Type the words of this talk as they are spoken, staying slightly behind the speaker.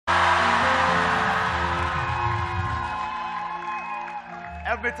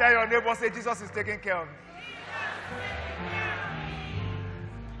Every time your neighbor say Jesus is taking care of me.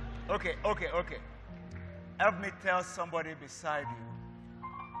 Okay. Help me tell somebody beside you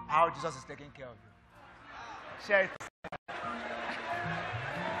how Jesus is taking care of you. Share it.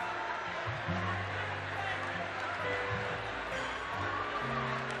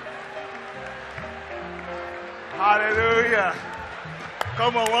 Hallelujah.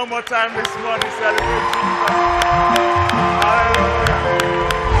 Come on, one more time this morning, celebrate Jesus. Hallelujah.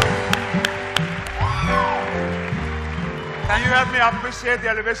 Can you help me appreciate the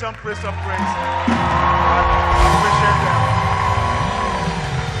Elevation Praise of Praise? Appreciate them.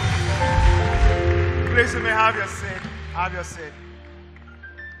 Please, you may have your seat. Have your seat.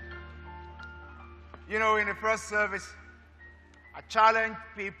 You know, in the first service, I challenged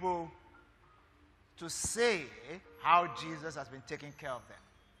people to say how Jesus has been taking care of them.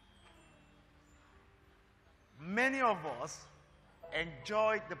 Many of us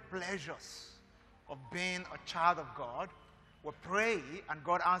enjoy the pleasures of being a child of God. We pray and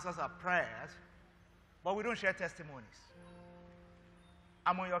God answers our prayers, but we don't share testimonies.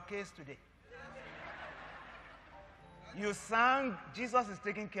 I'm on your case today. You sang, Jesus is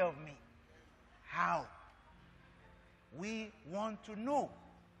taking care of me. How? We want to know.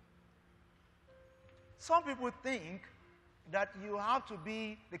 Some people think that you have to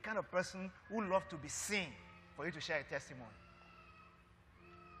be the kind of person who loves to be seen for you to share a testimony.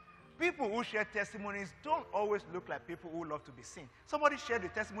 People who share testimonies don't always look like people who love to be seen. Somebody shared a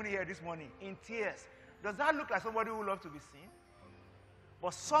testimony here this morning in tears. Does that look like somebody who loves to be seen?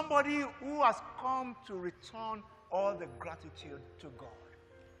 But somebody who has come to return all the gratitude to God.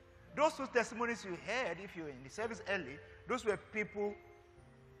 Those two testimonies you heard, if you were in the service early, those were people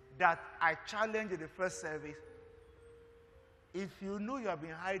that I challenged in the first service. If you know you have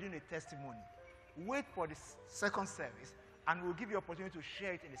been hiding a testimony, wait for the second service, and we'll give you opportunity to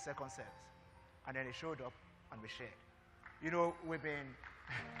share it in the second service. And then they showed up and we shared. You know, we've been,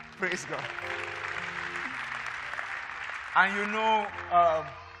 praise God. And you know,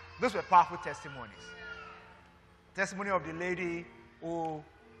 those were powerful testimonies. Testimony of the lady who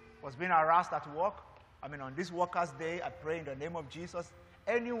was being harassed at work. I mean, on this Workers' Day, I pray in the name of Jesus,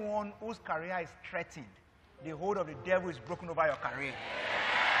 anyone whose career is threatened, the hold of the devil is broken over your career.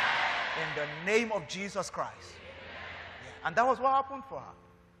 In the name of Jesus Christ. Yeah. And that was what happened for her.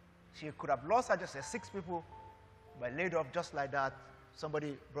 She could have lost her just 6 people, but laid off just like that.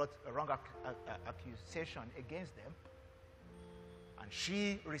 Somebody brought a wrong accusation against them. And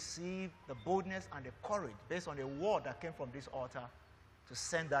she received the boldness and the courage based on the word that came from this altar to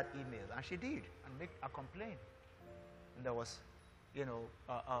send that email. And she did, and make a complaint. And there was, you know,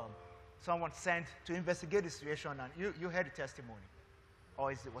 someone sent to investigate the situation, and you heard the testimony.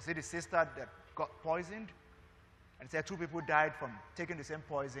 Or was it the sister that got poisoned? And said 2 people died from taking the same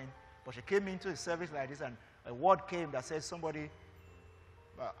poison. But she came into a service like this, and a word came that said somebody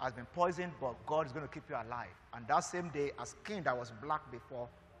has been poisoned, but God is going to keep you alive. And that same day, her skin that was black before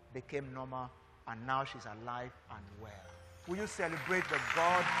became normal, and now she's alive and well. Will you celebrate the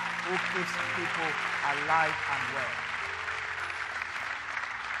God who keeps people alive and well?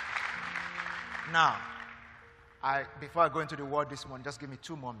 Now, before I go into the word this morning, just give me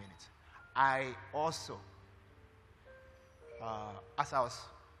 2 more minutes. I also, as I was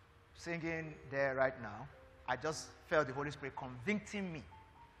singing there right now, I just felt the Holy Spirit convicting me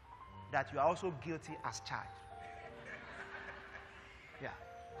that you are also guilty as charged. Yeah.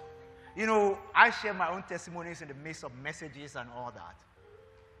 You know, I share my own testimonies in the midst of messages and all that.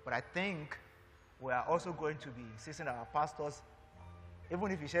 But I think we are also going to be insisting that our pastors,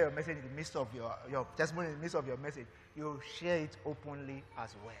 even if you share your message in the midst of your testimony in the midst of your message, you share it openly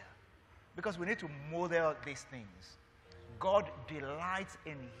as well. Because we need to model these things. God delights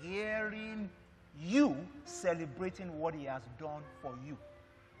in hearing you celebrating what he has done for you.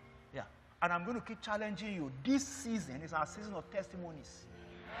 Yeah. And I'm going to keep challenging you. This season is our season of testimonies.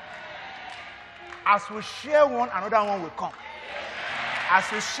 As we share one, another one will come. As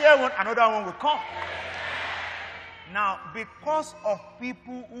we share one, another one will come. Now, because of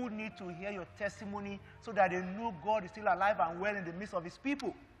people who need to hear your testimony so that they know God is still alive and well in the midst of his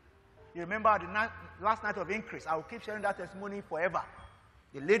people. You remember the last night of increase. I will keep sharing that testimony forever.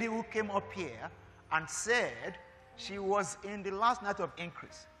 The lady who came up here and said she was in the last night of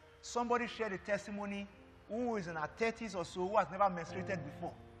increase. Somebody shared a testimony who is in her 30s or so, who has never menstruated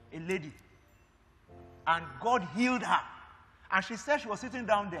before. A lady. And God healed her. And she said she was sitting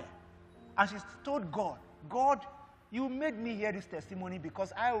down there. And she told God, God, you made me hear this testimony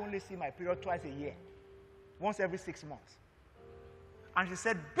because I only see my period twice a year. Once every 6 months. And she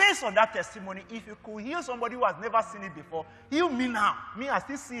said, based on that testimony, if you could heal somebody who has never seen it before, heal me now. Me, I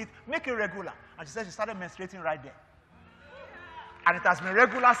still see it. Make it regular. And she said she started menstruating right there. And it has been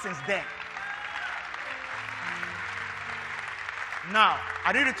regular since then. Now,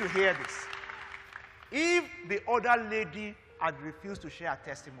 I need you to hear this. If the other lady had refused to share her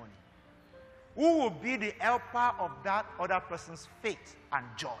testimony, who will be the helper of that other person's faith and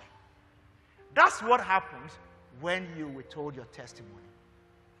joy? That's what happens when you withhold your testimony.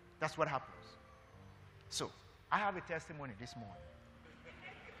 That's what happens. So, I have a testimony this morning.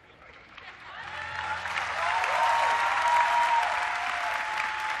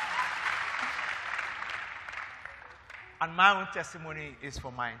 And my own testimony is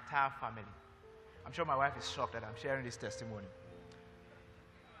for my entire family. I'm sure my wife is shocked that I'm sharing this testimony.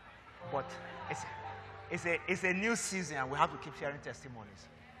 But it's a new season and we have to keep sharing testimonies.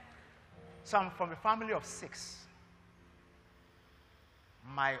 So I'm from a family of 6.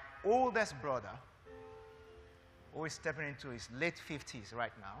 My oldest brother, who is stepping into his late 50s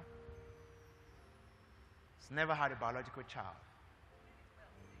right now, has never had a biological child.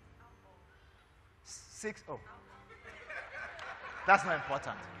 6, oh. That's not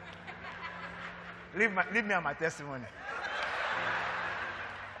important. Leave me on my testimony.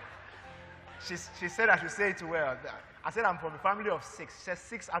 She said I should say it to her. I said I'm from a family of 6. She said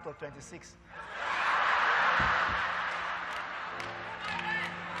 6 out of 26.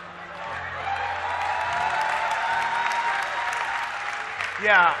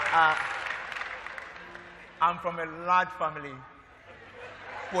 Yeah, I'm from a large family,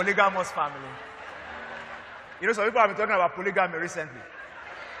 polygamous family. You know, some people have been talking about polygamy recently.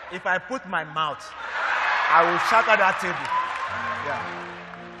 If I put my mouth, I will shatter that table. Yeah.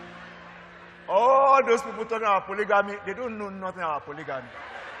 All those people talking about polygamy, they don't know nothing about polygamy.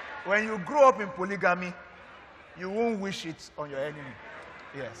 When you grow up in polygamy, you won't wish it on your enemy.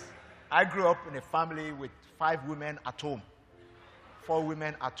 Yes. I grew up in a family with 5 women at home, 4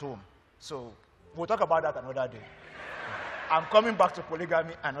 women at home. So we'll talk about that another day. I'm coming back to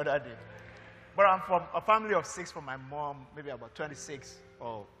polygamy another day. But I'm from a family of 6 from my mom, maybe about 26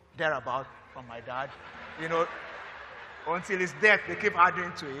 or thereabout from my dad. You know, until his death, they keep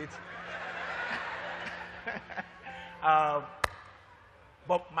adding to it.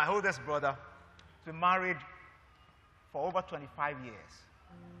 But my oldest brother has been married for over 25 years.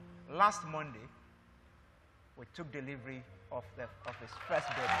 Last Monday, we took delivery of his first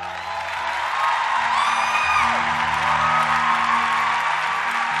baby.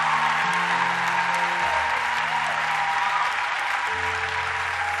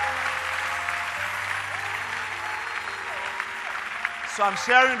 So I'm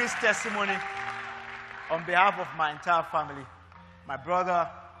sharing this testimony on behalf of my entire family. My brother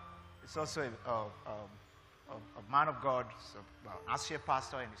is also a man of God, so, an associate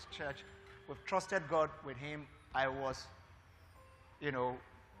pastor in his church. We've trusted God with him. I was,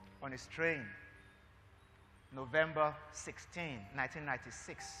 on his train, November 16,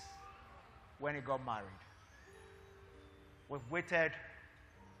 1996, when he got married. We've waited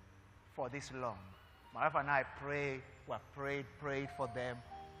for this long. My wife and I we have prayed for them,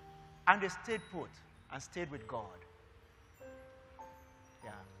 and they stayed put and stayed with God.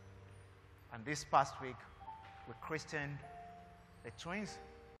 Yeah. And this past week, we christened the twins,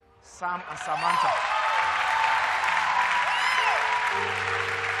 Sam and Samantha.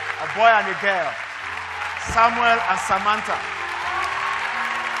 A boy and a girl, Samuel and Samantha.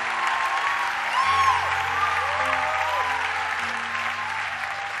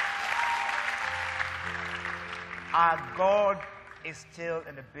 Our God is still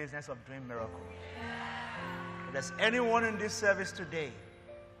in the business of doing miracles. If there's anyone in this service today,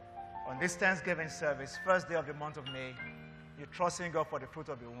 on this Thanksgiving service, first day of the month of May, you're trusting God for the fruit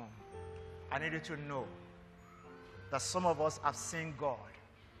of the womb, I need you to know that some of us have seen God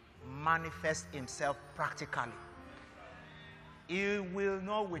manifest himself practically. He will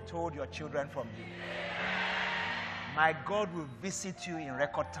not withhold your children from you. My God will visit you in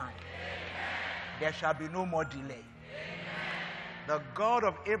record time. There shall be no more delay. The God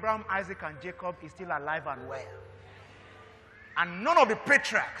of Abraham, Isaac, and Jacob is still alive and well. And none of the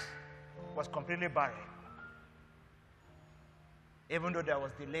patriarchs was completely barren. Even though there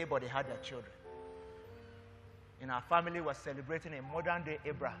was delay, but they had their children. In our family, we're celebrating a modern-day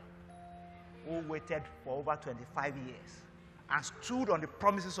Abraham who waited for over 25 years and stood on the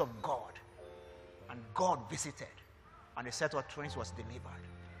promises of God. And God visited, and a set of twins was delivered.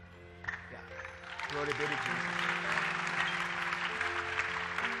 Yeah. Glory be to Jesus.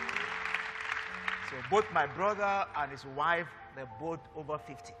 So both my brother and his wife, they're both over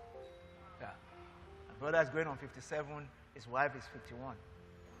 50. Yeah. My brother is going on 57. His wife is 51.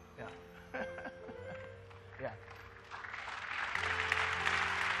 Yeah. Yeah.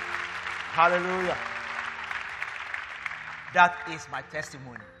 Hallelujah. That is my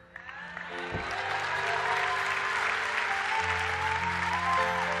testimony.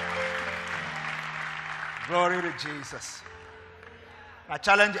 Glory to Jesus. I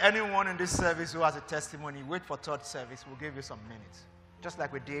challenge anyone in this service who has a testimony, wait for third service. We'll give you some minutes. Just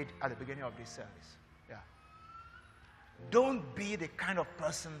like we did at the beginning of this service. Yeah. Don't be the kind of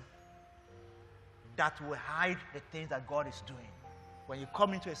person that will hide the things that God is doing. When you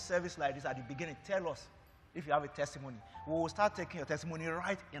come into a service like this at the beginning, tell us if you have a testimony. We will start taking your testimony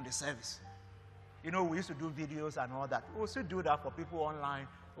right in the service. You know, we used to do videos and all that. We'll still do that for people online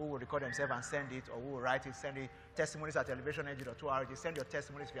who will record themselves and send it, or who will write it, send it, testimonies at elevationng.org. Send your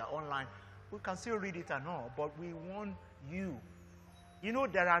testimonies via online. We can still read it and all, but we want you. You know,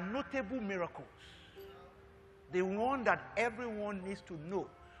 there are notable miracles. The one that everyone needs to know.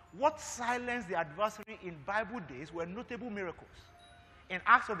 What silenced the adversary in Bible days were notable miracles. In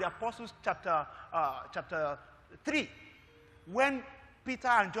Acts of the Apostles chapter 3, when Peter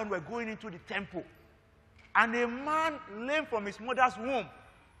and John were going into the temple, and a man lame from his mother's womb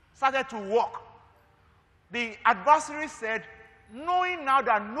started to walk. The adversary said, knowing now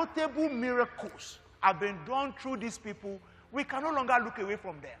that notable miracles have been done through these people, we can no longer look away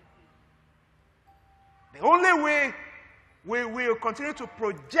from them. The only way we will continue to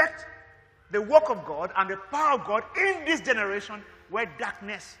project the work of God and the power of God in this generation where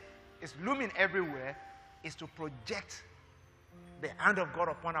darkness is looming everywhere is to project the hand of God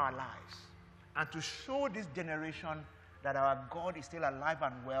upon our lives and to show this generation that our God is still alive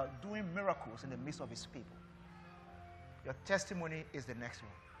and well, doing miracles in the midst of his people. Your testimony is the next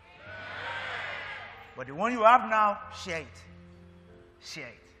one. But the one you have now, share it. Share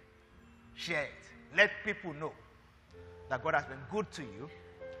it. Share it. Let people know that God has been good to you.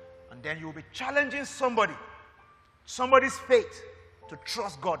 And then you will be challenging somebody's faith to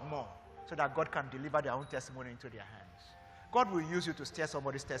trust God more so that God can deliver their own testimony into their hands. God will use you to steer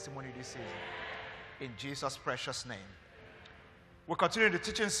somebody's testimony this season. In Jesus' precious name. We'll continue the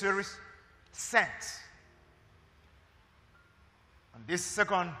teaching series, Sent. And this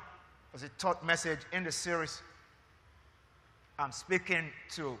second was a third message in the series. I'm speaking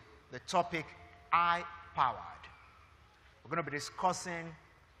to the topic, I-Powered. We're going to be discussing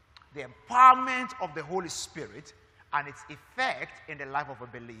the empowerment of the Holy Spirit and its effect in the life of a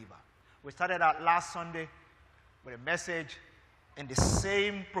believer. We started out last Sunday with a message in the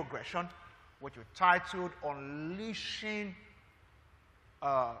same progression, which we titled Unleashing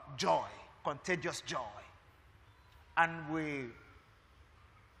Joy, Contagious Joy. And we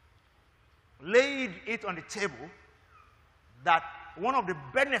laid it on the table that one of the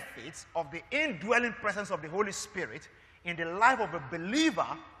benefits of the indwelling presence of the Holy Spirit in the life of a believer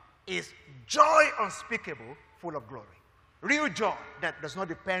is joy unspeakable, full of glory. Real joy that does not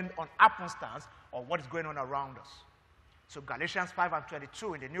depend on happenstance or what is going on around us. So Galatians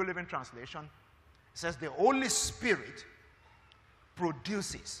 5:22 in the New Living Translation says the Holy Spirit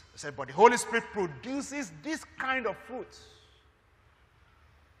produces. It said, but the Holy Spirit produces this kind of fruits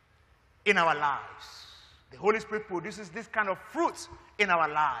in our lives. The Holy Spirit produces this kind of fruits in our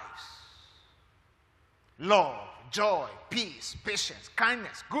lives. Love, joy, peace, patience,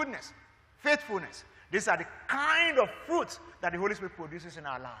 kindness, goodness, faithfulness. These are the kind of fruits that the Holy Spirit produces in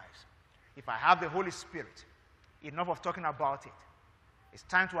our lives. If I have the Holy Spirit, enough of talking about it. It's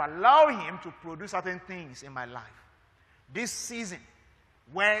time to allow him to produce certain things in my life. This season,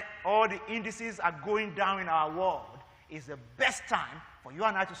 where all the indices are going down in our world, is the best time for you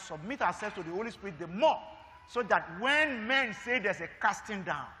and I to submit ourselves to the Holy Spirit the more, so that when men say there's a casting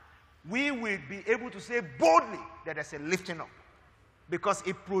down, we will be able to say boldly that there's a lifting up. Because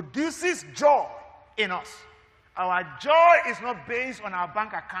it produces joy in us. Our joy is not based on our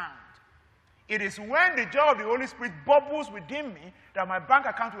bank account. It is when the joy of the Holy Spirit bubbles within me that my bank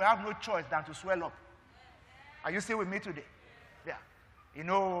account will have no choice than to swell up. Are you still with me today? Yeah. You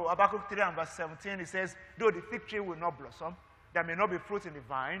know, Habakkuk 3 and verse 17, it says, though the fig tree will not blossom, there may not be fruit in the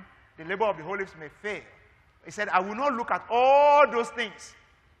vine, the labor of the olives may fail. He said, I will not look at all those things.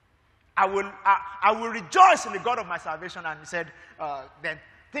 I will rejoice in the God of my salvation. And he said, then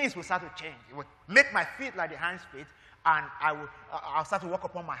things will start to change. It will make my feet like the hinds' feet, and I'll start to walk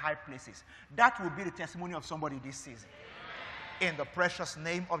upon my high places. That will be the testimony of somebody this season. In the precious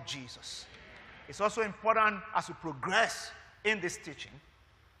name of Jesus. It's also important as we progress in this teaching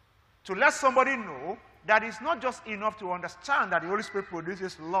to let somebody know that it's not just enough to understand that the Holy Spirit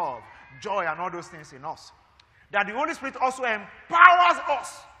produces love, joy, and all those things in us. That the Holy Spirit also empowers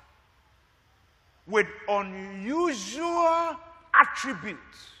us with unusual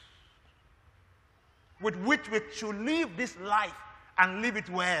attributes with which we should live this life and live it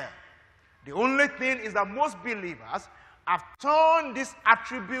well. The only thing is that most believers have turned these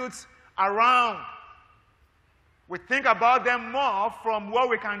attributes around. We think about them more from what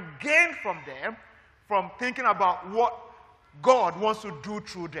we can gain from them, from thinking about what God wants to do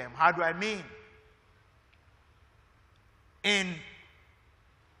through them. How do I mean? In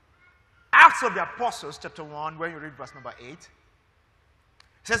Acts of the Apostles, chapter 1, when you read verse number 8, it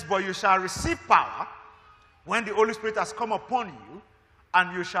says, "But you shall receive power when the Holy Spirit has come upon you,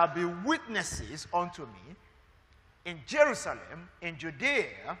 and you shall be witnesses unto me in Jerusalem, in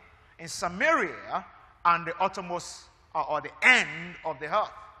Judea, in Samaria, and the uttermost or the end of the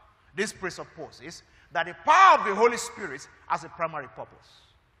earth." This presupposes that the power of the Holy Spirit has a primary purpose.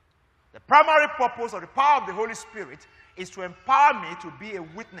 The primary purpose of the power of the Holy Spirit is to empower me to be a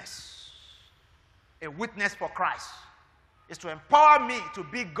witness for Christ. It's to empower me to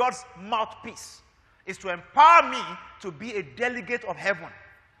be God's mouthpiece. It's to empower me to be a delegate of heaven.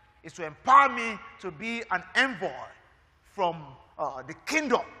 It's to empower me to be an envoy from the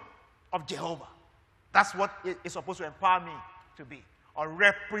kingdom of Jehovah. That's what it's supposed to empower me to be, a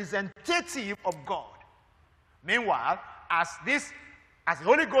representative of God. Meanwhile, as the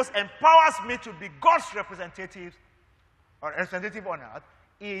Holy Ghost empowers me to be God's representative or representative on earth,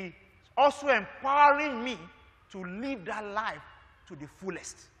 He also empowering me to live that life to the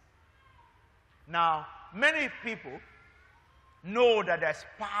fullest. Now, many people know that there's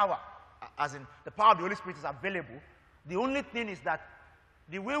power, as in the power of the Holy Spirit is available. The only thing is that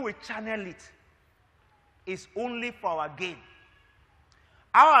the way we channel it is only for our gain.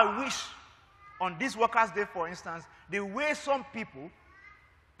 How I wish on this Workers' Day, for instance, the way some people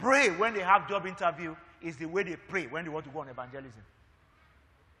pray when they have job interview is the way they pray when they want to go on evangelism.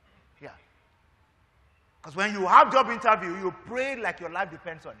 Yeah. Because when you have job interview, you pray like your life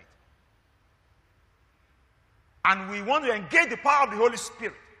depends on it. And we want to engage the power of the Holy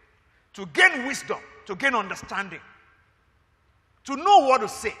Spirit to gain wisdom, to gain understanding, to know what to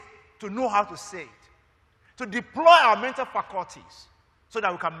say, to know how to say it, to deploy our mental faculties so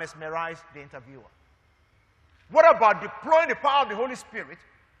that we can mesmerize the interviewer. What about deploying the power of the Holy Spirit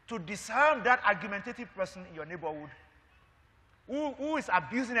to disarm that argumentative person in your neighborhood who is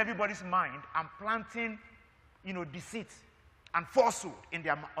abusing everybody's mind and planting, deceit and falsehood in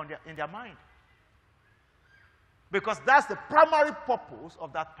their mind? Because that's the primary purpose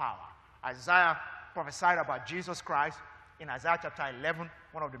of that power. Isaiah prophesied about Jesus Christ in Isaiah chapter 11,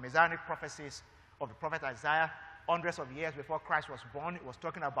 one of the messianic prophecies of the prophet Isaiah. Hundreds of years before Christ was born, it was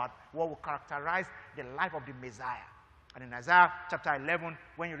talking about what would characterize the life of the Messiah. And in Isaiah chapter 11,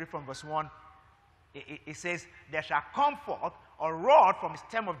 when you read from verse 1, it says, "There shall come forth a rod from the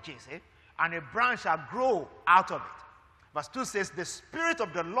stem of Jesse, and a branch shall grow out of it." Verse 2 says, "The Spirit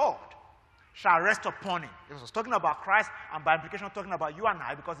of the Lord shall rest upon him." It was talking about Christ, and by implication talking about you and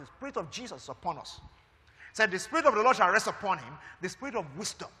I, because the Spirit of Jesus is upon us. It said, "The Spirit of the Lord shall rest upon him, the Spirit of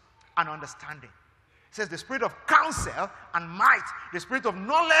wisdom and understanding." It says, "The Spirit of counsel and might, the Spirit of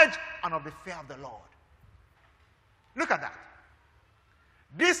knowledge and of the fear of the Lord." Look at that.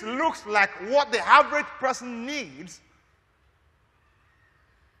 This looks like what the average person needs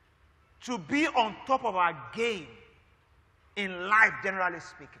to be on top of our game in life, generally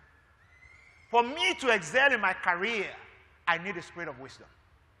speaking. For me to excel in my career, I need a spirit of wisdom.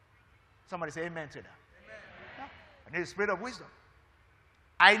 Somebody say amen to that. Amen. Yeah. I need a spirit of wisdom.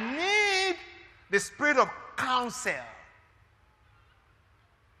 I need the spirit of counsel,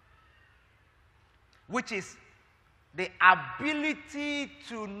 which is the ability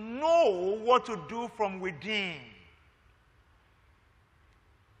to know what to do from within.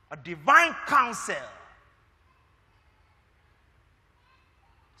 A divine counsel,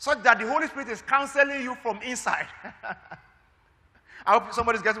 such that the Holy Spirit is counseling you from inside. I hope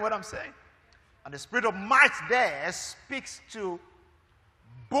somebody's getting what I'm saying. And the spirit of might there speaks to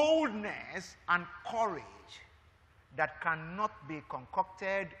boldness and courage that cannot be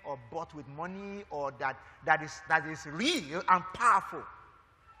concocted or bought with money, or that is real and powerful.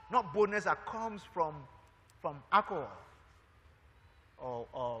 Not boldness that comes from alcohol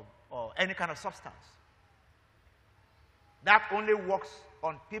or any kind of substance. That only works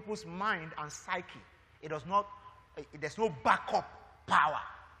on people's mind and psyche. There's no backup power.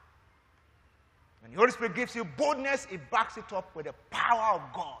 When the Holy Spirit gives you boldness, it backs it up with the power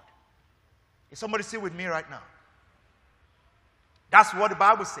of God. Is somebody still with me right now? That's what the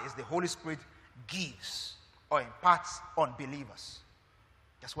Bible says the Holy Spirit gives or imparts on believers.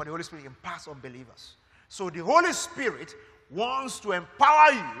 That's what the Holy Spirit imparts on believers. So the Holy Spirit wants to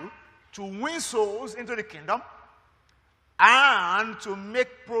empower you to win souls into the kingdom, and to make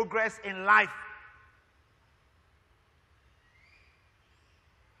progress in life.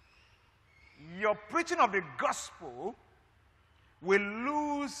 Your preaching of the gospel will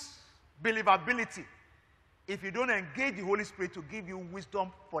lose believability if you don't engage the Holy Spirit to give you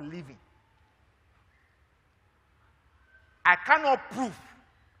wisdom for living. I cannot prove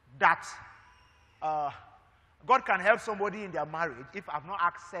that God can help somebody in their marriage if I've not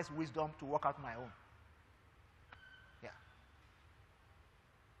accessed wisdom to work out my own. Yeah.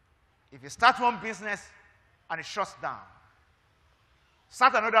 If you start one business and it shuts down,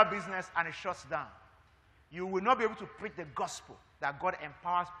 start another business and it shuts down, you will not be able to preach the gospel that God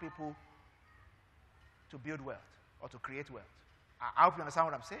empowers people to build wealth or to create wealth. I hope you understand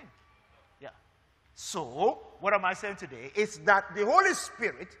what I'm saying. Yeah. So, what am I saying today? It's that the Holy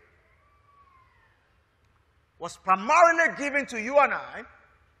Spirit was primarily given to you and I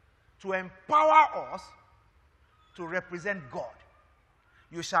to empower us to represent God.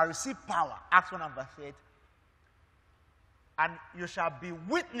 You shall receive power, Acts 1 and verse 8, and you shall be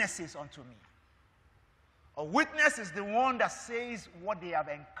witnesses unto me. A witness is the one that says what they have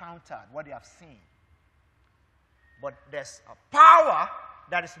encountered, what they have seen. But there's a power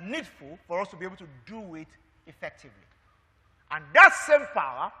that is needful for us to be able to do it effectively. And that same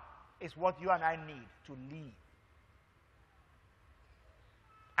power is what you and I need to live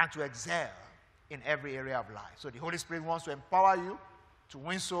and to excel in every area of life. So the Holy Spirit wants to empower you to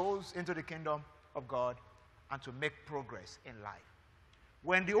win souls into the kingdom of God and to make progress in life.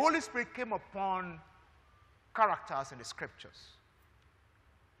 When the Holy Spirit came upon characters in the scriptures,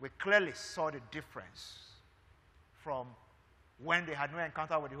 we clearly saw the difference from when they had no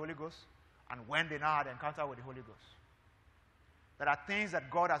encounter with the Holy Ghost and when they now had encounter with the Holy Ghost. There are things that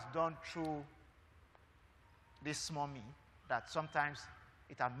God has done through this small me that sometimes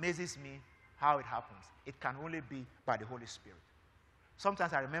it amazes me how it happens. It can only be by the Holy Spirit.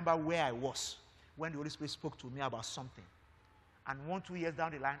 Sometimes I remember where I was when the Holy Spirit spoke to me about something. And 1-2 years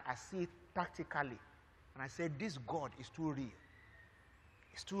down the line, I see it practically. And I say, this God is too real.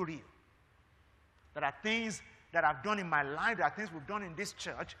 It's too real. There are things that I've done in my life, there are things we've done in this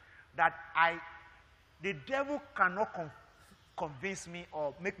church that the devil cannot convince me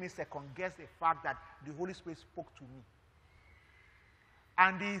or make me second guess the fact that the Holy Spirit spoke to me.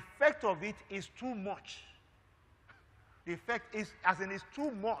 And the effect of it is too much. The effect is, as in, it's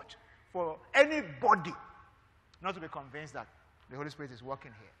too much for anybody not to be convinced that the Holy Spirit is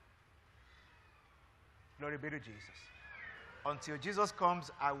working here. Glory be to Jesus. Until Jesus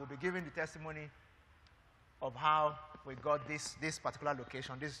comes, I will be giving the testimony of how we got this particular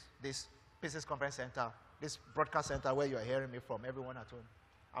location, this Business Conference Center, this broadcast center where you are hearing me from, everyone at home.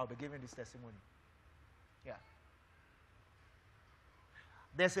 I'll be giving this testimony. Yeah.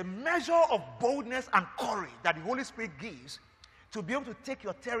 There's a measure of boldness and courage that the Holy Spirit gives to be able to take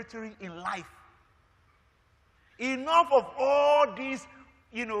your territory in life. Enough of all these,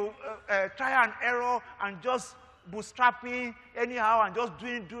 try and error and just bootstrapping anyhow and just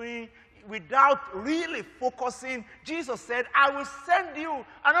doing without really focusing. Jesus said, I will send you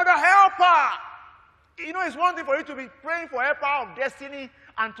another helper. It's one thing for you to be praying for helper of destiny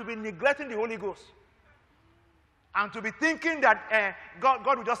and to be neglecting the Holy Ghost. And to be thinking that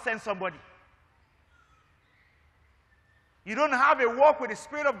God will just send somebody. You don't have a walk with the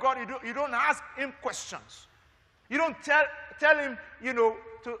Spirit of God. You don't ask him questions. You don't tell him, you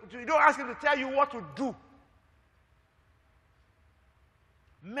don't ask him to tell you what to do.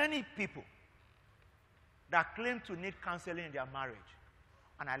 Many people that claim to need counseling in their marriage,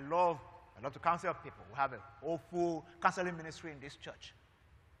 and I love to counsel people. We have a whole full counseling ministry in this church.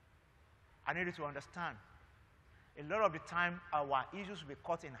 I need you to understand, a lot of the time our issues will be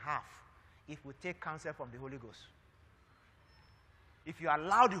cut in half if we take counsel from the Holy Ghost. If you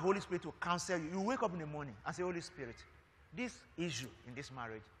allow the Holy Spirit to counsel you, you wake up in the morning and say, Holy Spirit, this issue in this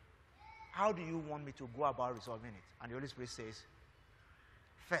marriage, how do you want me to go about resolving it? And the Holy Spirit says,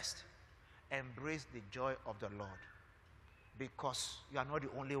 first, embrace the joy of the Lord, because you are not the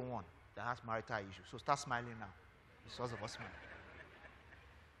only one that has marital issues. So start smiling now. The source of us smile.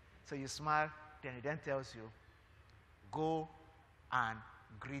 So you smile, then he then tells you, go and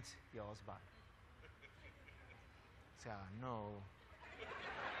greet your husband. Say, no.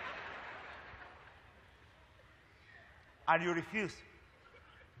 And you refuse.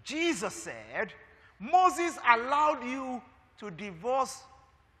 Jesus said, Moses allowed you to divorce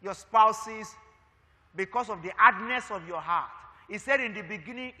your spouses because of the hardness of your heart. He said in the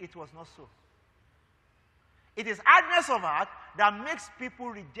beginning it was not so. It is hardness of heart that makes people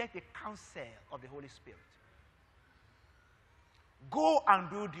reject the counsel of the Holy Spirit. Go and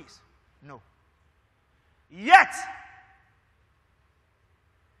do this. No. Yet,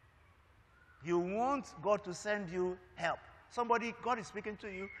 you want God to send you help. Somebody, God is speaking to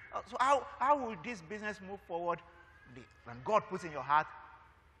you. So how will this business move forward? When God puts in your heart,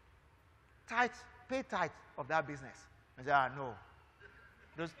 pay tithe of that business. And say, no.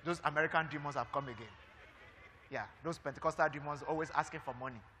 Those American demons have come again. Yeah, those Pentecostal demons always asking for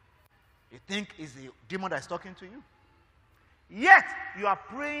money. You think it's the demon that is talking to you. Yet, you are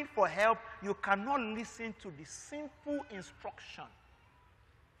praying for help. You cannot listen to the simple instruction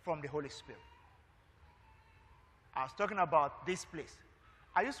from the Holy Spirit. I was talking about this place.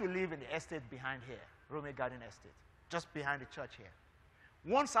 I used to live in the estate behind here, Rome Garden Estate, just behind the church here.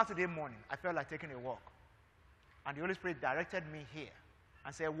 One Saturday morning, I felt like taking a walk. And the Holy Spirit directed me here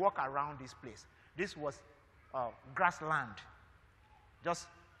and said, walk around this place. This was grassland, just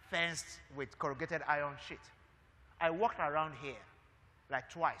fenced with corrugated iron sheet. I walked around here like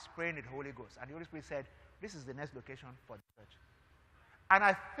twice, praying in the Holy Ghost. And the Holy Spirit said, this is the next location for the church. And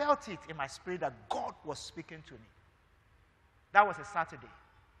I felt it in my spirit that God was speaking to me. That was a Saturday.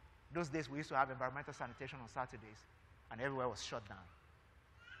 Those days we used to have environmental sanitation on Saturdays, and everywhere was shut down.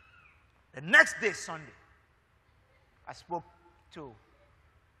 The next day, Sunday, I spoke to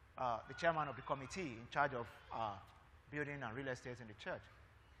the chairman of the committee in charge of building and real estate in the church.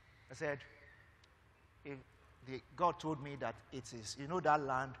 I said, God told me that it is, that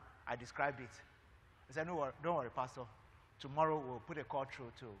land, I described it. I said, no, don't worry, Pastor. Tomorrow we'll put a call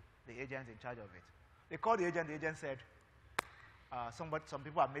through to the agent in charge of it. They called the agent said, some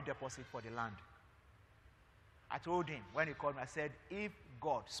people have made deposit for the land. I told him, when he called me, I said, if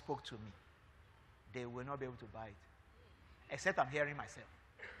God spoke to me, they will not be able to buy it. Except I'm hearing myself.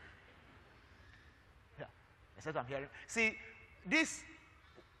 Yeah, except I'm hearing. See, this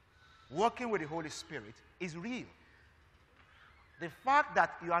working with the Holy Spirit is real. The fact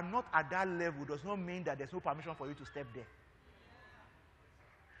that you are not at that level does not mean that there's no permission for you to step there.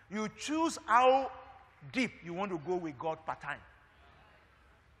 You choose how deep you want to go with God per time.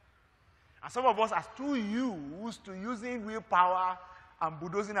 And some of us are too used to using willpower and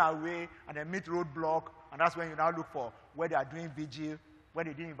bulldozing our way and then meet roadblock, and that's when you now look for where they are doing vigil. When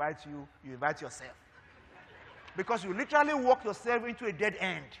they didn't invite you, you invite yourself. Because you literally walk yourself into a dead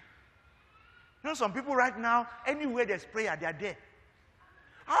end. Some people right now, anywhere there's prayer, they are there.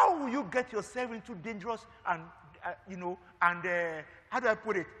 How will you get yourself into dangerous and, how do I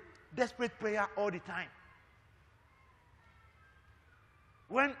put it, desperate prayer all the time?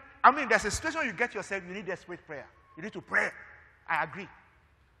 There's a situation you get yourself, you need desperate prayer. You need to pray. I agree.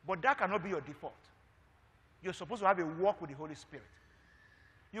 But that cannot be your default. You're supposed to have a walk with the Holy Spirit.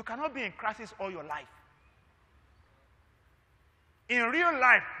 You cannot be in crisis all your life. In real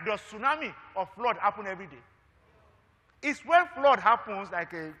life, does tsunami or flood happen every day? It's when flood happens,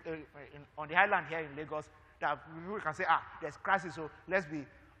 like on the island here in Lagos, that we can say, there's crisis, so let's be.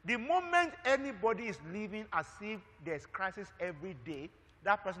 The moment anybody is living as if there's crisis every day,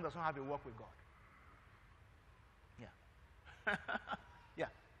 that person does not have a walk with God. Yeah. Yeah.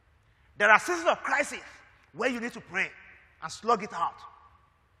 There are seasons of crisis where you need to pray and slug it out.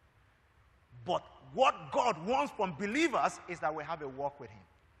 But what God wants from believers is that we have a walk with Him,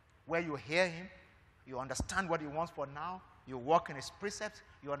 where you hear Him, you understand what He wants for now, you walk in His precepts,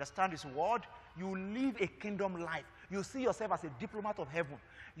 you understand His word, you live a kingdom life. You see yourself as a diplomat of heaven.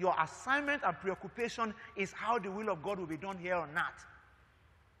 Your assignment and preoccupation is how the will of God will be done here on earth.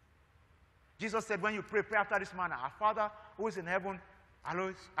 Jesus said, when you pray after this manner, our Father who is in heaven,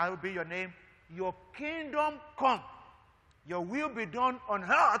 hallowed be your name. Your kingdom come. Your will be done on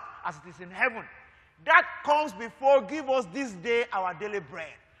earth as it is in heaven. That comes before, give us this day our daily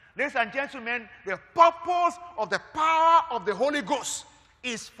bread. Ladies and gentlemen, the purpose of the power of the Holy Ghost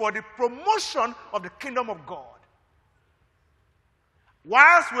is for the promotion of the kingdom of God.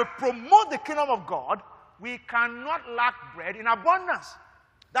 Whilst we promote the kingdom of God, we cannot lack bread in abundance.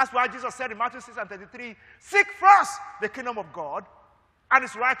 That's why Jesus said in Matthew 6:33, seek first the kingdom of God and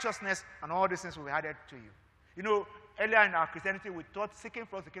His righteousness, and all these things will be added to you. Earlier in our Christianity, we thought seeking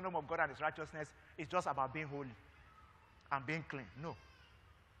first the kingdom of God and His righteousness is just about being holy and being clean. No.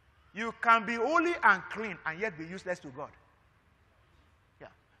 You can be holy and clean and yet be useless to God. Yeah.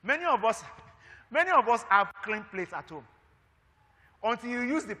 Many of us have clean plates at home. Until you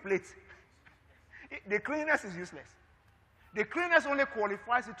use the plate, the cleanliness is useless. The cleanliness only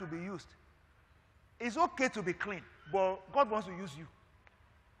qualifies it to be used. It's okay to be clean, but God wants to use you.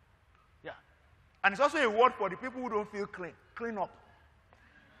 Yeah. And it's also a word for the people who don't feel clean. Clean up.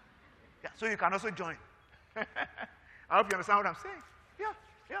 Yeah. So you can also join. I hope you understand what I'm saying. Yeah.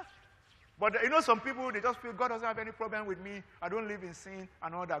 Yeah. But some people, they just feel God doesn't have any problem with me. I don't live in sin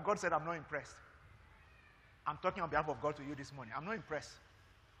and all that. God said, I'm not impressed. I'm talking on behalf of God to you this morning. I'm not impressed.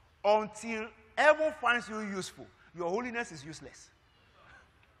 Until heaven finds you useful, your holiness is useless.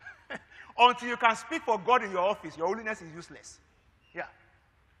 Until you can speak for God in your office, your holiness is useless. Yeah.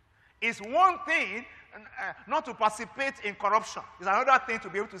 It's one thing not to participate in corruption. It's another thing to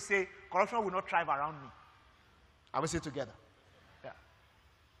be able to say, corruption will not thrive around me. I will say together. Yeah.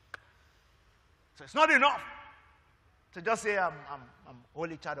 So it's not enough to just say, I'm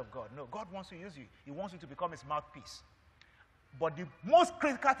holy child of God. No, God wants to use you. He wants you to become his mouthpiece. But the most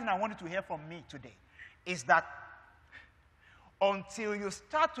critical thing I want you to hear from me today is that until you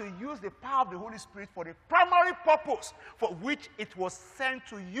start to use the power of the Holy Spirit for the primary purpose for which it was sent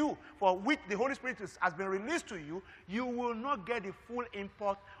to you, for which the Holy Spirit has been released to you, you will not get the full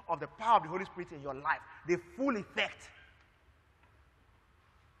import of the power of the Holy Spirit in your life, the full effect.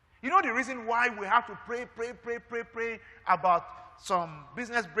 You know the reason why we have to pray about some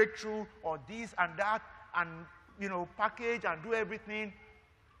business breakthrough or this and that and, package and do everything?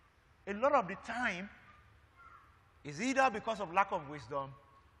 A lot of the time is either because of lack of wisdom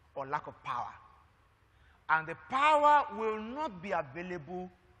or lack of power. And the power will not be available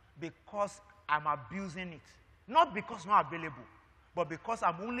because I'm abusing it. Not because it's not available, but because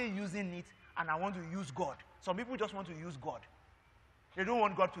I'm only using it and I want to use God. Some people just want to use God. They don't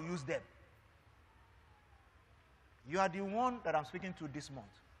want God to use them. You are the one that I'm speaking to this month.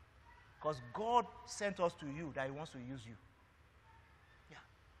 Because God sent us to you that he wants to use you. Yeah.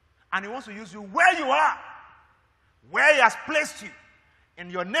 And he wants to use you where you are. Where he has placed you.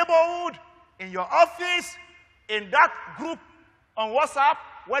 In your neighborhood, in your office, in that group on WhatsApp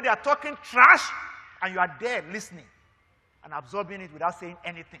where they are talking trash and you are there listening and absorbing it without saying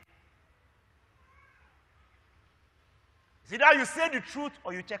anything. It's either you say the truth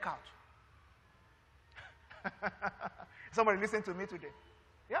or you check out. Somebody listen to me today.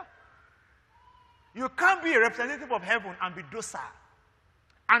 Yeah. You can't be a representative of heaven and be docile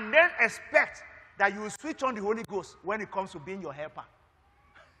and then expect that you will switch on the Holy Ghost when it comes to being your helper.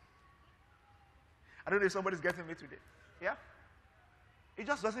 I don't know if somebody's getting me today. Yeah? It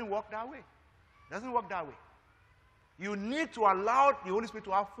just doesn't work that way. It doesn't work that way. You need to allow the Holy Spirit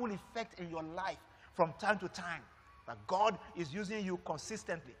to have full effect in your life from time to time. That God is using you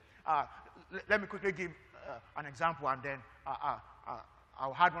consistently. Let me quickly give an example and then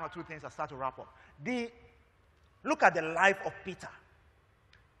I'll add one or two things and start to wrap up. Look at the life of Peter.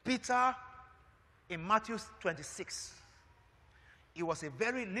 Peter, in Matthew 26, he was a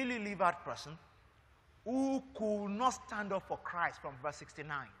very lily-livered person who could not stand up for Christ from verse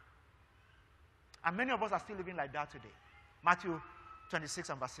 69. And many of us are still living like that today. Matthew 26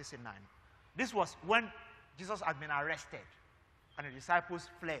 and verse 69. This was when Jesus had been arrested and the disciples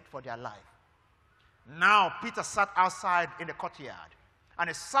fled for their life. Now Peter sat outside in the courtyard, and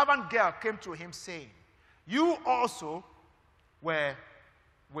a servant girl came to him saying, "You also were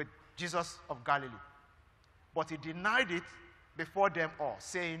with Jesus of Galilee." But he denied it before them all,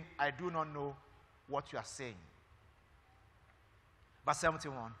 saying, "I do not know what you are saying." Verse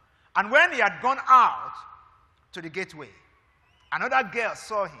 71. And when he had gone out to the gateway, another girl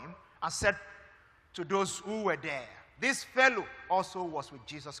saw him and said to those who were there, "This fellow also was with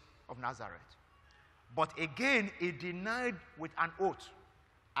Jesus of Nazareth." But again he denied with an oath,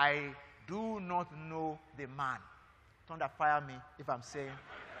 "I do not know the man." Thunder fire me if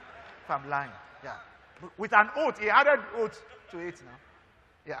I'm lying. Yeah. With an oath, he added oath to it now.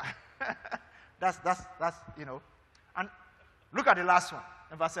 Yeah. that's And look at the last one,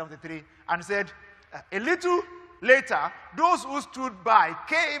 in verse 73. And said, a little later, those who stood by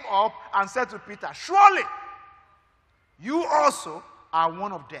came up and said to Peter, "Surely you also are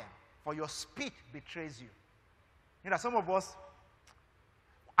one of them, for your speech betrays you." Some of us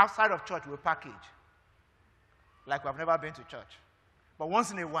outside of church will package like we have never been to church. But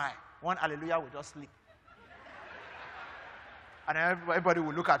once in a while, one hallelujah will just slip. And everybody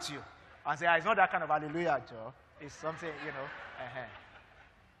will look at you and say, "It's not that kind of hallelujah, Joe. It's something,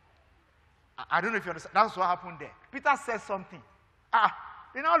 I don't know if you understand. That's what happened there. Peter said something.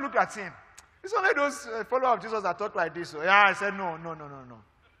 They now look at him. It's only those followers of Jesus that talk like this. So, I said, no.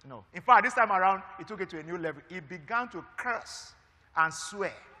 In fact, this time around, he took it to a new level. He began to curse and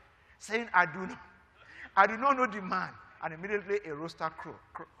swear, saying, I do not know the man. And immediately a rooster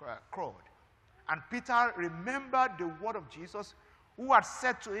crowed. And Peter remembered the word of Jesus, who had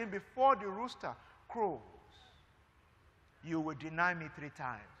said to him before the rooster crows, "You will deny me 3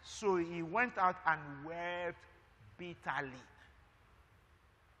 times. So he went out and wept bitterly.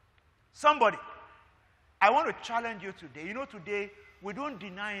 Somebody, I want to challenge you today. You know, today, we don't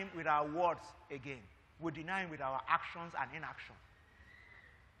deny him with our words again. We deny him with our actions and inaction.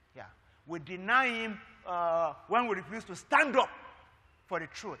 Yeah. We deny him when we refuse to stand up for the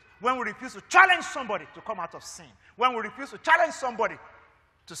truth. When we refuse to challenge somebody to come out of sin. When we refuse to challenge somebody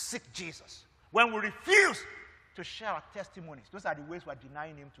to seek Jesus. When we refuse to share our testimonies. Those are the ways we're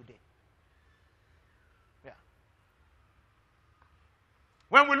denying him today. Yeah.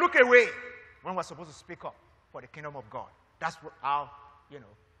 When we look away, when we're supposed to speak up for the kingdom of God. That's how,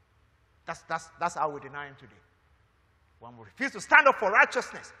 that's how we deny him today. When we refuse to stand up for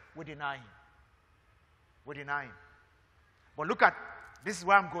righteousness, we deny him. We deny him. But look at, this is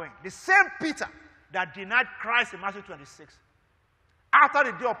where I'm going. The same Peter that denied Christ in Matthew 26,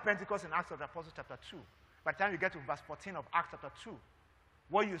 after the day of Pentecost in Acts of the Apostles chapter 2, by the time you get to verse 14 of Acts chapter 2,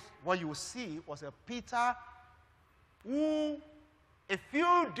 what you will see was a Peter who a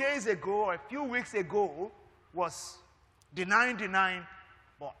few days ago or a few weeks ago was denying.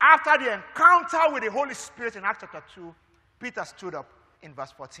 But after the encounter with the Holy Spirit in Acts chapter 2, Peter stood up in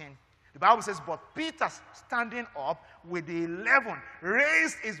verse 14. The Bible says, but Peter, standing up with the 11,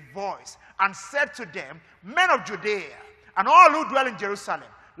 raised his voice and said to them, men of Judea, and all who dwell in Jerusalem,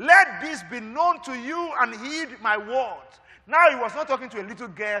 let this be known to you and heed my words. Now he was not talking to a little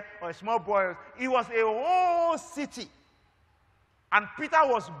girl or a small boy. It was a whole city. And Peter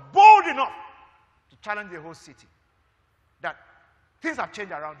was bold enough to challenge the whole city. That things have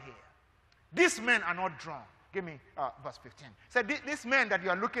changed around here. These men are not drunk. Give me verse 15. Said, these men that you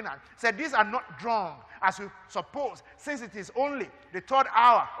are looking at, said, these are not drunk, as you suppose, since it is only the third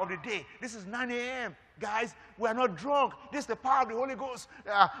hour of the day. This is 9 a.m. Guys, we are not drunk. This is the power of the Holy Ghost.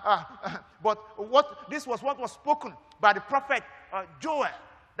 But this was what was spoken by the prophet Joel,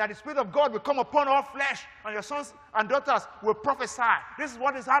 that the Spirit of God will come upon all flesh, and your sons and daughters will prophesy. This is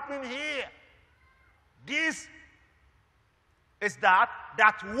what is happening here. This is that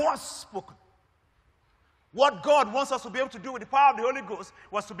was spoken. What God wants us to be able to do with the power of the Holy Ghost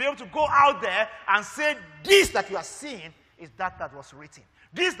was to be able to go out there and say, this that you are seeing is that was written.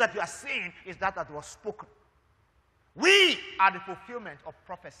 This that you are seeing is that was spoken. We are the fulfillment of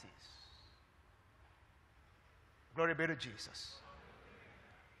prophecies. Glory be to Jesus.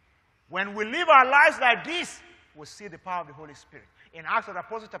 When we live our lives like this, we'll see the power of the Holy Spirit. In Acts of the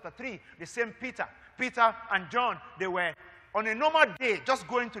Apostles chapter 3, the same Peter and John, they were on a normal day just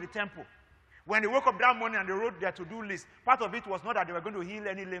going to the temple. When they woke up that morning and they wrote their to-do list, part of it was not that they were going to heal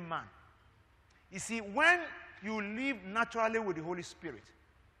any lame man. You see, when you live naturally with the Holy Spirit,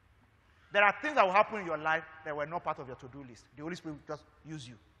 there are things that will happen in your life that were not part of your to-do list. The Holy Spirit will just use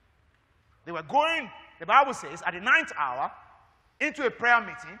you. They were going, the Bible says, at the 9th hour, into a prayer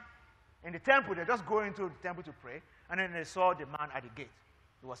meeting in the temple. They just go into the temple to pray, and then they saw the man at the gate.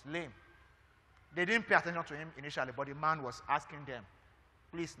 He was lame. They didn't pay attention to him initially, but the man was asking them,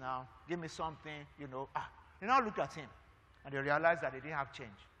 please now, give me something, They now looked at him, and they realized that they didn't have change.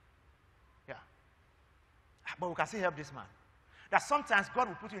 Yeah. But we can still help this man. That sometimes God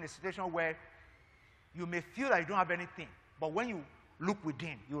will put you in a situation where you may feel that you don't have anything, but when you look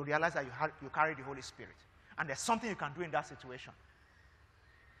within, you will realize that you carry the Holy Spirit. And there's something you can do in that situation.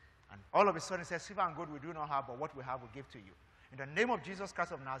 And all of a sudden, it says, silver and gold we do not have, but what we have we give to you. In the name of Jesus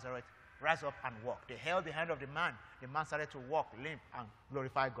Christ of Nazareth, rise up and walk. They held the hand of the man. The man started to walk, limp, and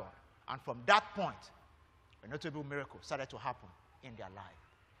glorify God. And from that point, a notable miracle started to happen in their life.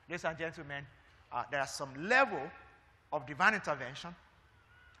 Ladies and gentlemen, there are some level of divine intervention,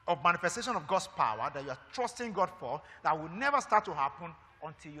 of manifestation of God's power that you are trusting God for, that will never start to happen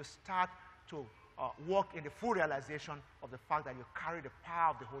until you start to walk in the full realization of the fact that you carry the power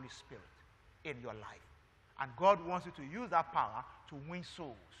of the Holy Spirit in your life. And God wants you to use that power to win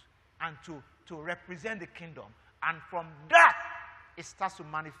souls and to represent the kingdom. And from that, it starts to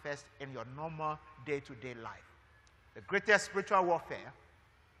manifest in your normal day-to-day life. The greatest spiritual warfare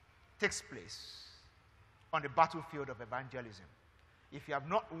takes place on the battlefield of evangelism. If you have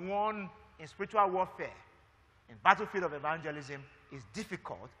not won in spiritual warfare, in battlefield of evangelism, it's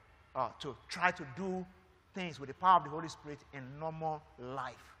difficult to try to do things with the power of the Holy Spirit in normal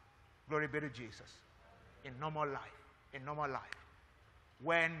life. Glory be to Jesus. In normal life. In normal life.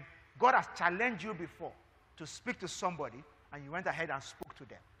 When God has challenged you before to speak to somebody and you went ahead and spoke to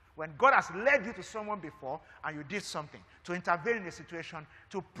them. When God has led you to someone before and you did something, to intervene in a situation,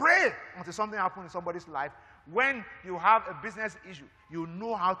 to pray until something happens in somebody's life. When you have a business issue, you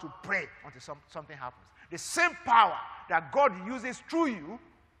know how to pray until something happens. The same power that God uses through you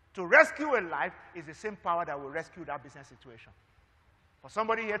to rescue a life is the same power that will rescue that business situation. For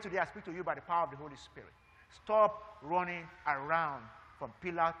somebody here today, I speak to you by the power of the Holy Spirit. Stop running around from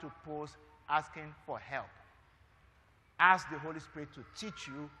pillar to post asking for help. Ask the Holy Spirit to teach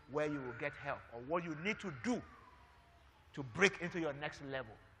you where you will get help or what you need to do to break into your next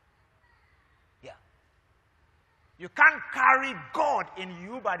level. Yeah. You can't carry God in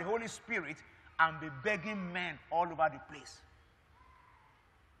you by the Holy Spirit and be begging men all over the place.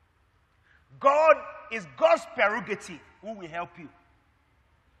 God is God's prerogative who will help you.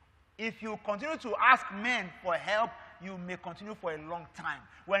 If you continue to ask men for help, you may continue for a long time.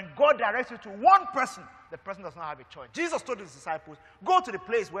 When God directs you to one person, the person does not have a choice. Jesus told his disciples, go to the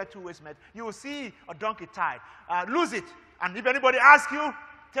place where two ways met. You will see a donkey tied. Lose it. And if anybody asks you,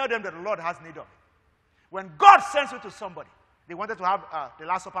 tell them that the Lord has need of it. When God sends you to somebody, they wanted to have the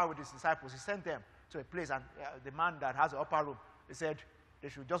Last Supper with his disciples. He sent them to a place, and the man that has the upper room, he said they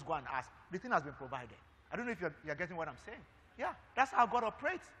should just go and ask. The thing has been provided. I don't know if you're getting what I'm saying. Yeah, that's how God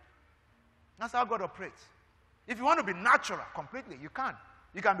operates. That's how God operates. If you want to be natural completely, you can.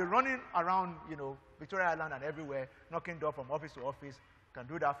 You can be running around, Victoria Island and everywhere, knocking door from office to office. You can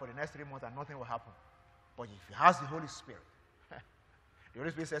do that for the next 3 months and nothing will happen. But if you have the Holy Spirit, the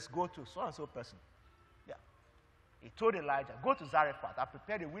Holy Spirit says, go to so-and-so person. Yeah. He told Elijah, go to Zarephath. I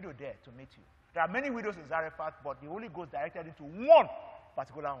prepared a widow there to meet you. There are many widows in Zarephath, but the Holy Ghost directed him to one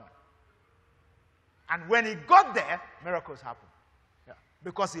particular one. And when he got there, miracles happened. Yeah.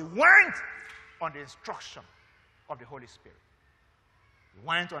 Because he went on the instruction of the Holy Spirit. He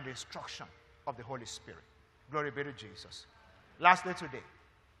went on the instruction of the Holy Spirit. Glory be to Jesus. Lastly today,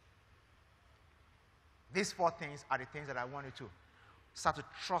 these 4 things are the things that I want you to start to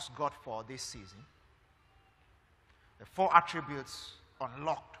trust God for this season. The 4 attributes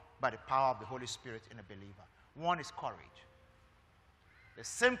unlocked by the power of the Holy Spirit in a believer. 1 is courage. The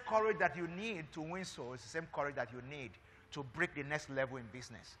same courage that you need to win souls is the same courage that you need to break the next level in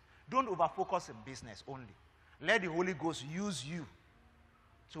business. Don't overfocus in business only. Let the Holy Ghost use you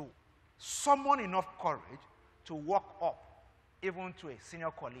to summon enough courage to walk up even to a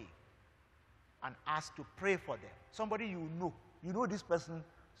senior colleague and ask to pray for them. Somebody you know this person's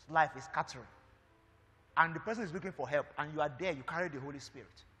life is scattering. And the person is looking for help, and you are there, you carry the Holy Spirit.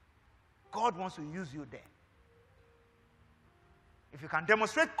 God wants to use you there. If you can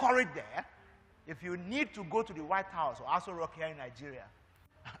demonstrate courage there, if you need to go to the White House or Aso Rock here in Nigeria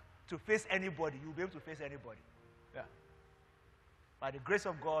to face anybody, you'll be able to face anybody. Yeah. By the grace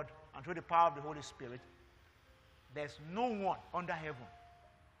of God and through the power of the Holy Spirit, there's no one under heaven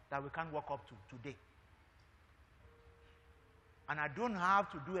that we can't walk up to today. And I don't have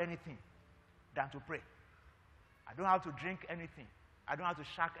to do anything than to pray. I don't have to drink anything. I don't have to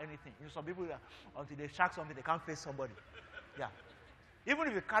shack anything. Some people, until they shack something, they can't face somebody. Yeah. Even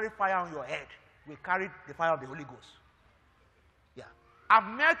if you carry fire on your head, we carry the fire of the Holy Ghost. Yeah. I've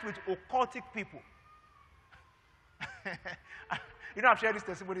met with occultic people. I've shared this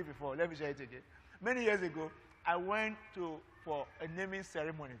testimony before. Let me share it again. Many years ago, I went for a naming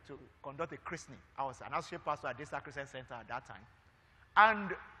ceremony to conduct a christening. I was an associate pastor at Daystar Christian Center at that time.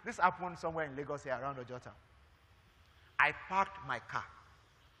 And this happened somewhere in Lagos here, around Ojota. I parked my car,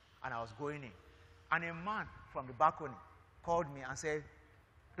 and I was going in. And a man from the balcony called me and said,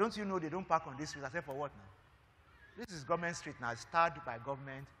 don't you know they don't park on this street? I said, for what now? This is government street now. It's started by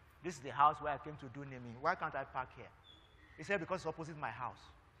government. This is the house where I came to do naming. Why can't I park here? He said, because it's opposite my house.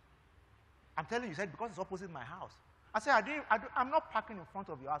 I'm telling you, he said, because it's opposite my house. I said, I'm not parking in front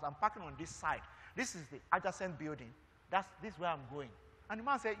of your house. I'm parking on this side. This is the adjacent building. This is where I'm going. And the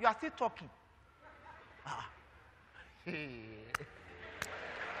man said, you are still talking.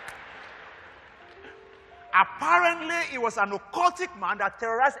 Apparently, he was an occultic man that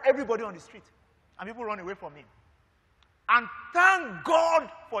terrorized everybody on the street. And people run away from him. And thank God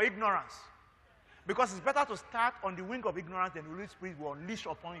for ignorance. Because it's better to start on the wing of ignorance than the Holy Spirit will unleash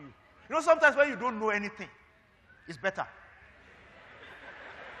upon you. Sometimes when you don't know anything, it's better.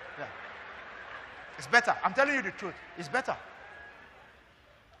 Yeah. It's better. I'm telling you the truth. It's better.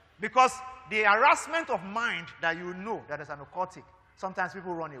 Because the harassment of mind that you know that is an occultic, sometimes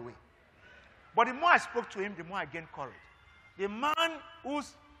people run away. But the more I spoke to him, the more I gained courage. The man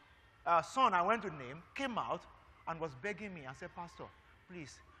whose son I went to name came out and was begging me and said, Pastor,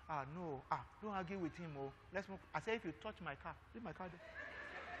 please, don't argue with him. Let's move. I said, if you touch my car, leave my car there.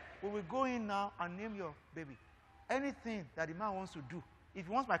 We will go in now and name your baby. Anything that the man wants to do, if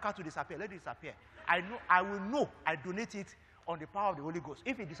he wants my car to disappear, let it disappear. I will know I donate it on the power of the Holy Ghost.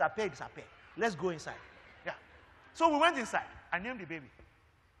 If it disappears, it disappears. Let's go inside. Yeah. So we went inside. I named the baby.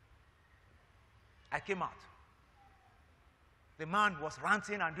 I came out. The man was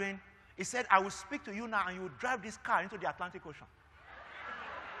ranting and doing. He said, I will speak to you now and you will drive this car into the Atlantic Ocean.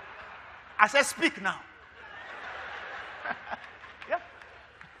 I said, speak now. Yeah.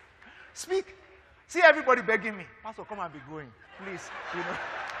 Speak. See everybody begging me. Pastor, come and be going. Please.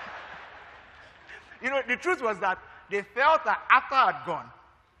 The truth was that they felt that after I had gone,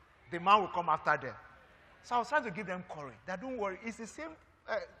 the man would come after them. So I was trying to give them courage. That don't worry. It's the same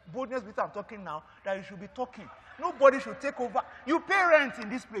boldness with I'm talking now that you should be talking. Nobody should take over. You pay rent in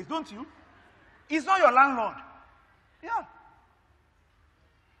this place, don't you? It's not your landlord. Yeah.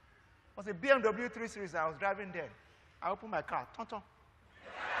 It was a BMW 3 Series I was driving there. I opened my car. Tonton.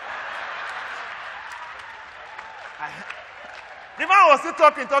 The man was still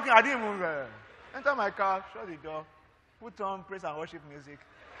talking. I didn't move. Enter my car, shut the door, put on praise and worship music.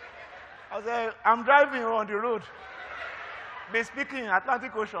 I said, I'm driving on the road. Be speaking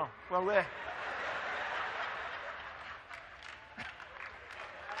Atlantic Ocean. From where?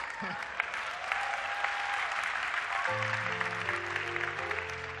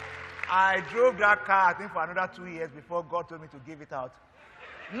 I drove that car, I think, for another 2 years before God told me to give it out.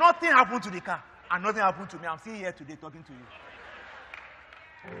 Nothing happened to the car, and nothing happened to me. I'm still here today talking to you.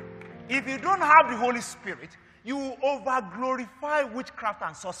 If you don't have the Holy Spirit, you will over-glorify witchcraft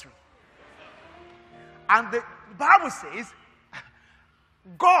and sorcery. And the Bible says,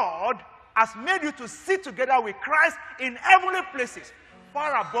 God has made you to sit together with Christ in heavenly places,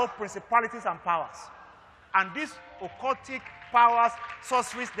 far above principalities and powers. And these occultic powers,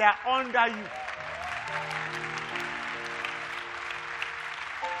 sorceries, they are under you.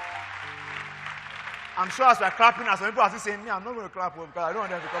 I'm sure as we're clapping, as some people are still saying, I'm not going to clap because I don't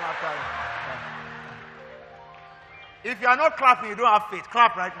want them to come after you. If you are not clapping, you don't have faith.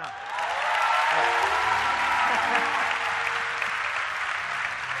 Clap right now.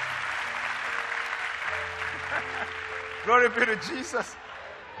 Glory be to Jesus.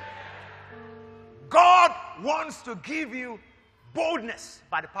 God wants to give you boldness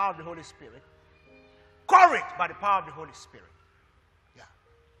by the power of the Holy Spirit. Courage by the power of the Holy Spirit. Yeah.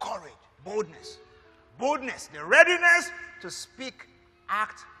 Courage, boldness. Boldness, the readiness to speak,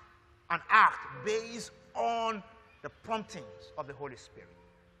 act based on the promptings of the Holy Spirit.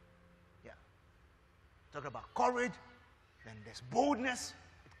 Yeah. Talk about courage, then there's boldness.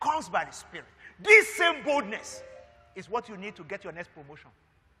 It comes by the Spirit. This same boldness is what you need to get your next promotion.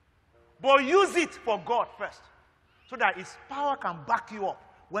 But use it for God first, so that His power can back you up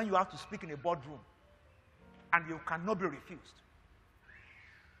when you have to speak in a boardroom, and you cannot be refused.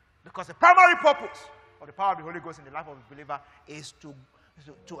 Because the primary purpose of the power of the Holy Ghost in the life of a believer is to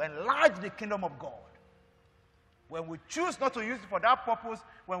enlarge the kingdom of God. When we choose not to use it for that purpose,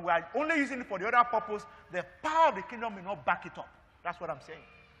 when we are only using it for the other purpose, the power of the kingdom may not back it up. That's what I'm saying.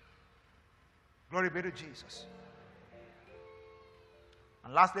 Glory be to Jesus.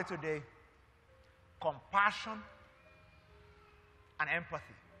 And lastly today, compassion and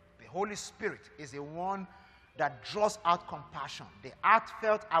empathy. The Holy Spirit is the one that draws out compassion, the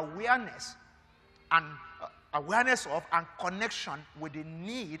heartfelt awareness of and connection with the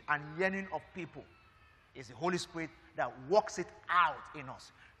need and yearning of people. It's the Holy Spirit that works it out in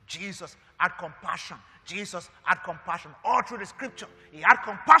us. Jesus had compassion. Jesus had compassion all through the scripture. He had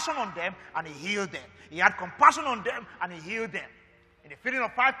compassion on them and He healed them. He had compassion on them and He healed them. In the feeding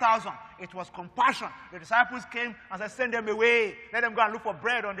of 5,000, it was compassion. The disciples came and said, send them away. Let them go and look for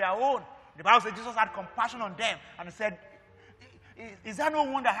bread on their own. The Bible says Jesus had compassion on them. And He said, is there no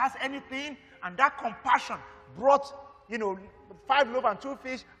one that has anything? And that compassion brought, 5 loaves and 2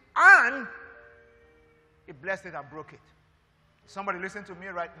 fish. And He blessed it and broke it. Somebody listen to me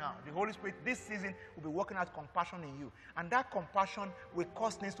right now. The Holy Spirit this season will be working out compassion in you. And that compassion will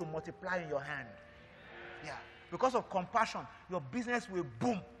cause things to multiply in your hand. Yeah. Because of compassion, your business will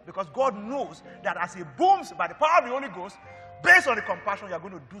boom. Because God knows that as He booms by the power of the Holy Ghost, based on the compassion, you are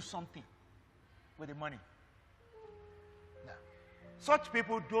going to do something with the money. Yeah. Such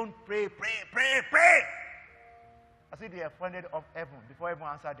people don't pray. As if they are offended of heaven before heaven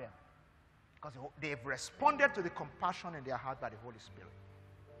answered them. Because they've responded to the compassion in their heart by the Holy Spirit.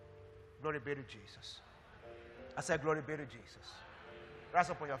 Glory be to Jesus. I said, glory be to Jesus. Rise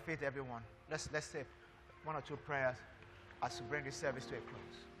up on your feet, everyone. Let's say 1 or 2 prayers as we bring this service to a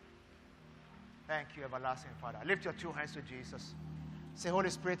close. Thank you, everlasting Father. Lift your 2 hands to Jesus. Say,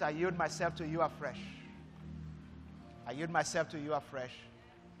 Holy Spirit, I yield myself to you afresh. I yield myself to you afresh.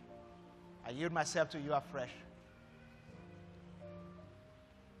 I yield myself to you afresh.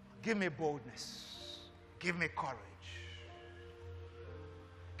 Give me boldness. Give me courage.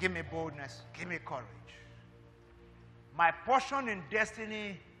 Give me boldness. Give me courage. My portion in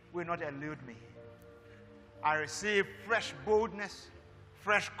destiny will not elude me. I receive fresh boldness,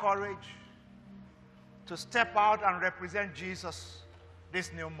 fresh courage to step out and represent Jesus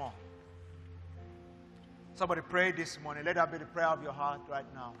this new month. Somebody pray this morning. Let that be the prayer of your heart right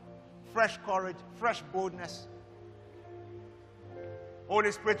now. Fresh courage, fresh boldness.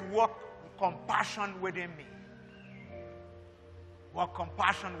 Holy Spirit, work compassion within me. Work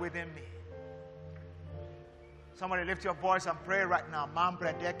compassion within me. Somebody lift your voice and pray right now.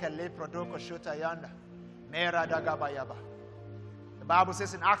 The Bible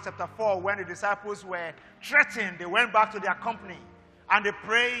says in Acts chapter 4, when the disciples were threatened, they went back to their company and they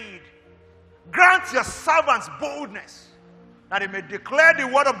prayed, grant your servants boldness, that they may declare the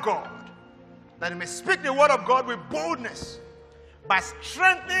word of God, that they may speak the word of God with boldness, by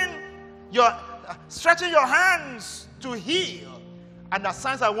stretching your hands to heal, and that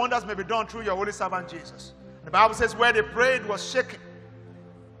signs and wonders may be done through your holy servant Jesus. The Bible says where they prayed was shaken,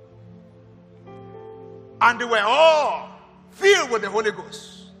 and they were all filled with the Holy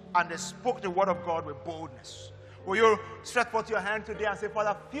Ghost, and they spoke the word of God with boldness. Will you stretch forth your hand today and say,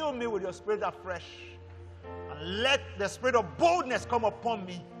 Father, fill me with your spirit afresh, and let the spirit of boldness come upon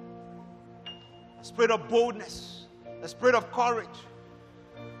me. The spirit of boldness, the spirit of courage.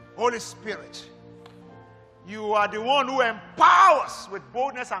 Holy Spirit, you are the one who empowers with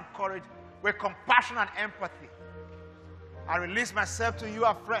boldness and courage, with compassion and empathy. I release myself to you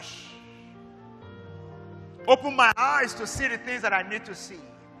afresh. Open my eyes to see the things that I need to see.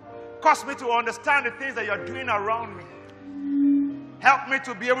 Cause me to understand the things that you're doing around me. Help me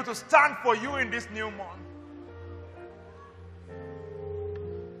to be able to stand for you in this new month.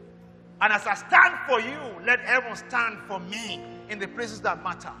 And as I stand for you, let everyone stand for me in the places that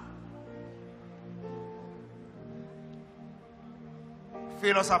matter.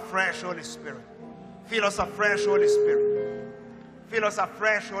 Fill us afresh, Holy Spirit. Fill us afresh, Holy Spirit. Fill us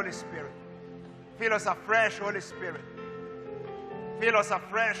afresh, Holy Spirit. Fill us afresh, Holy Spirit. Fill us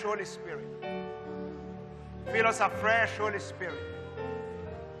afresh, Holy Spirit. Fill us afresh, Holy Spirit.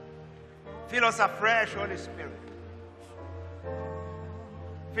 Fill us afresh, Holy Spirit.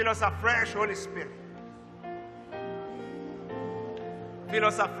 Fill us afresh, Holy Spirit. Fill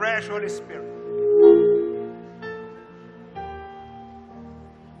us afresh, Holy Spirit.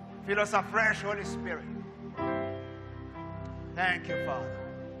 Fill us afresh, Holy Spirit. Thank you, Father.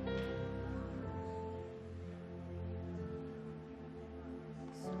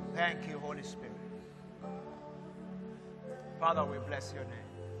 Thank you, Holy Spirit. Father, we bless your name.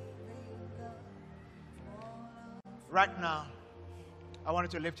 Right now, I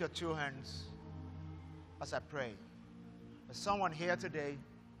want you to lift your two hands as I pray. There's someone here today,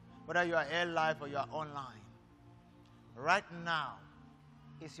 whether you are here live or you are online. Right now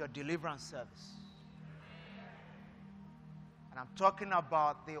is your deliverance service. And I'm talking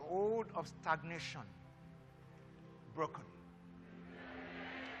about the hold of stagnation broken.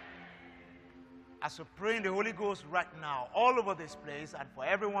 As we pray in the Holy Ghost right now, all over this place, and for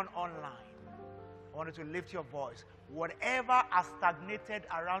everyone online, I want you to lift your voice. Whatever has stagnated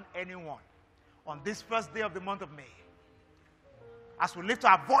around anyone on this first day of the month of May, as we lift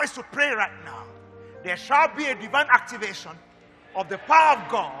our voice to pray right now, there shall be a divine activation of the power of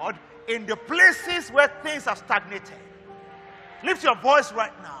God in the places where things have stagnated. Lift your voice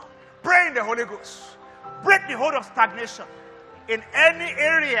right now. Pray in the Holy Ghost. Break the hold of stagnation in any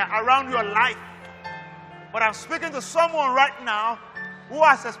area around your life. But I'm speaking to someone right now who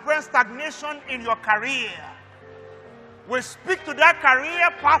has experienced stagnation in your career. We speak to that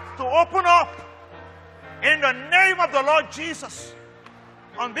career path to open up in the name of the Lord Jesus.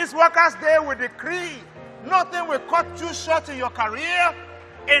 On this Workers' Day, we decree nothing will cut you short in your career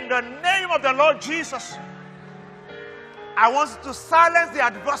in the name of the Lord Jesus. I want you to silence the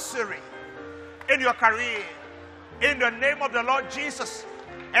adversary in your career in the name of the Lord Jesus.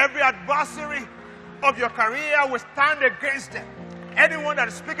 Every adversary of your career will stand against them. Anyone that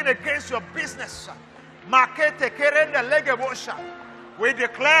is speaking against your business, we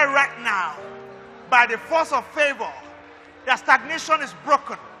declare right now, by the force of favor, that stagnation is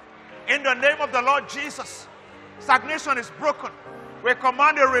broken. In the name of the Lord Jesus, stagnation is broken. We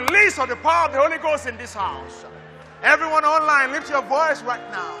command a release of the power of the Holy Ghost in this house. Everyone online, lift your voice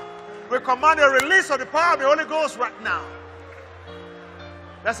right now. We command a release of the power of the Holy Ghost right now.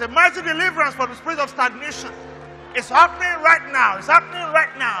 There's a mighty deliverance from the spirit of stagnation. It's happening right now. It's happening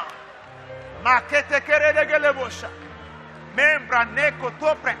right now. Membra neko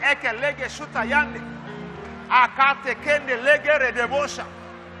topre eke lege shuta yande. Akate kende lege redebosha.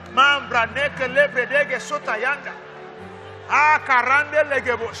 Mambra neke lebre dege shuta yanda. Akarande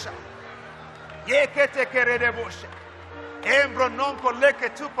lege bosha. Yekete keredebosha. Embro nonko leke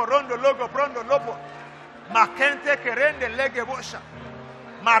tupo rondo logo brondo lobo. Makente kerende lege bosha.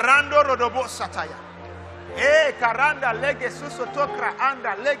 Marando rodobo sataya. Karanda lege suso tokra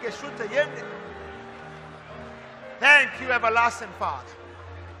anda lege shute yende. Thank you, everlasting Father.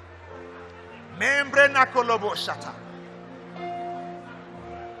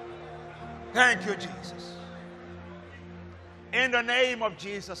 Thank you, Jesus. In the name of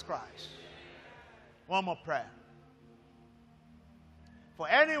Jesus Christ. One more prayer. For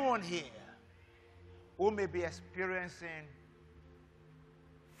anyone here who may be experiencing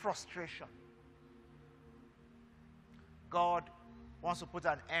frustration, God wants to put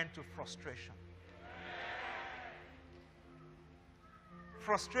an end to frustration.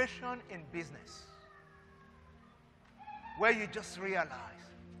 Frustration in business, where you just realize,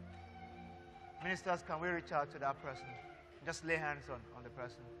 ministers, can we reach out to that person? Just lay hands on the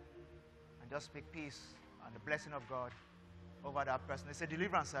person and just speak peace and the blessing of God over that person. It's a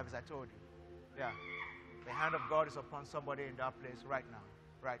deliverance service, I told you. Yeah. The hand of God is upon somebody in that place right now.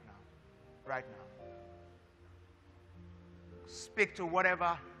 Right now. Right now. Speak to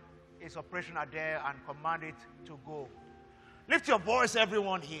whatever is operational there and command it to go. Lift your voice,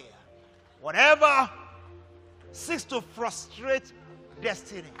 everyone here. Whatever seeks to frustrate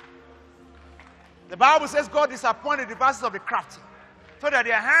destiny. The Bible says God disappointed the devices of the crafty so that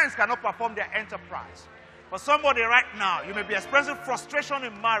their hands cannot perform their enterprise. For somebody right now, you may be experiencing frustration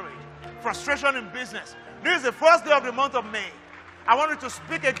in marriage, frustration in business. This is the first day of the month of May. I want you to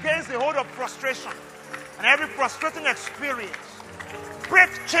speak against the hold of frustration and every frustrating experience. Break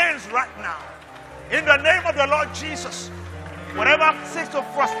chains right now. In the name of the Lord Jesus, whatever seeks to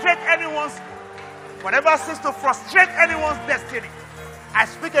frustrate anyone's destiny, I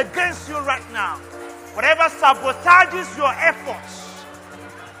speak against you right now. Whatever sabotages your efforts,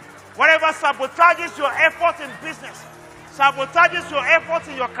 whatever sabotages your efforts in business, sabotages your efforts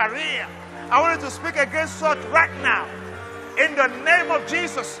in your career, I want you to speak against such right now. In the name of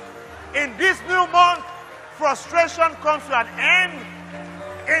Jesus, in this new month, frustration comes to an end.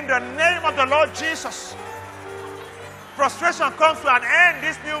 In the name of the Lord Jesus, frustration comes to an end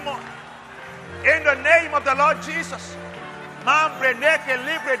this new month. In the name of the Lord Jesus. Mambreneke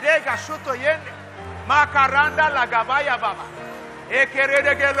libre dega shuto yende. Makaranda lagabaya baba.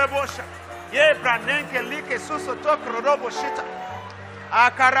 Ekerede gelebosha. Ye branenke like suso tokrodobo shita.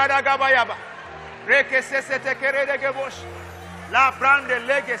 Akarada gabayaba. Reke sesete kerede gebosha. La brande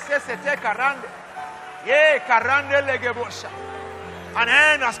lege sesete karande. Ye karande legebosha. An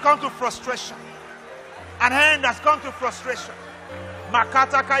end has come to frustration. An end has come to frustration.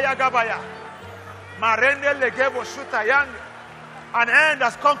 Makata kaya gabaya. Marende legebo shuta yande. An end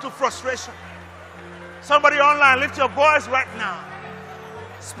has come to frustration. Somebody online, lift your voice right now.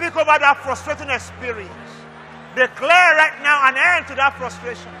 Speak over that frustrating experience. Declare right now an end to that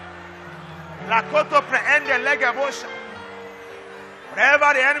frustration. Lakoto preende legebosha.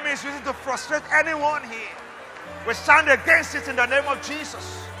 Whatever the enemy is using to frustrate anyone here, we stand against it in the name of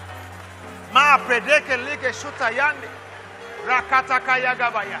Jesus. Ma predeke lige shuta yande. Rakata kaya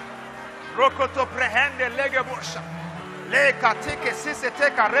gabaya. Rokoto prehende legebosha. Le katike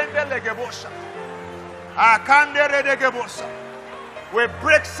sisete karende legebosha. Akande redegebosa. We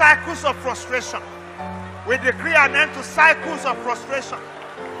break cycles of frustration. We decree an end to cycles of frustration.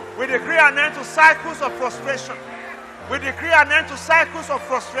 We decree an end to cycles of frustration. We decree an end to cycles of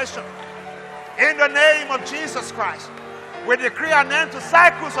frustration. In the name of Jesus Christ, we decree an end to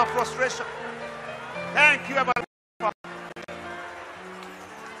cycles of frustration. Thank you, everybody.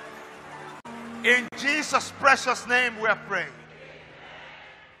 In Jesus' precious name we are praying.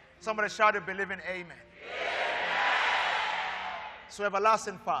 Somebody shout a believing amen. So,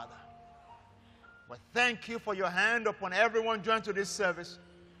 everlasting Father, we thank you for your hand upon everyone joined to this service,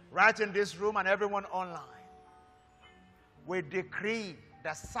 right in this room and everyone online. We decree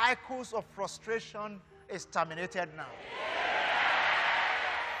the cycles of frustration is terminated now.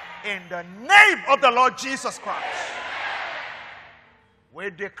 In the name of the Lord Jesus Christ,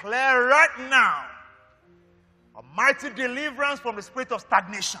 we declare right now a mighty deliverance from the spirit of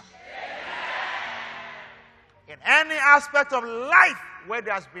stagnation. In any aspect of life where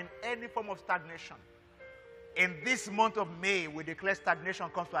there has been any form of stagnation, in this month of May, we declare stagnation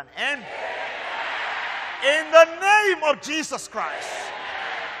comes to an end. In the name of Jesus Christ,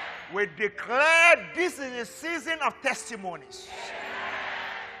 we declare this is a season of testimonies.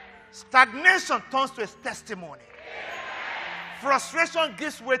 Stagnation turns to a testimony. Frustration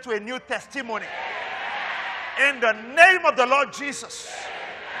gives way to a new testimony. In the name of the Lord Jesus.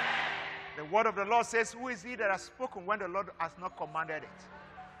 The word of the Lord says, who is he that has spoken when the Lord has not commanded it?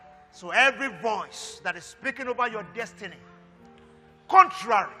 So every voice that is speaking over your destiny,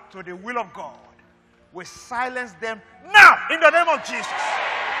 contrary to the will of God, we silence them now in the name of Jesus.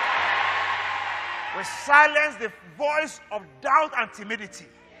 We silence the voice of doubt and timidity.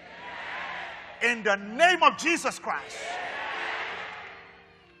 In the name of Jesus Christ.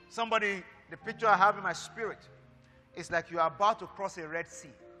 Somebody, the picture I have in my spirit is like you are about to cross a Red Sea.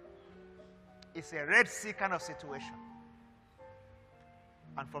 It's a Red Sea kind of situation.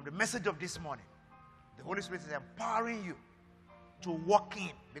 And from the message of this morning, the Holy Spirit is empowering you to walk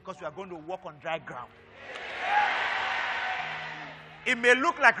in, because you are going to walk on dry ground. It may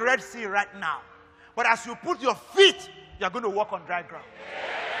look like Red Sea right now, but as you put your feet, you are going to walk on dry ground.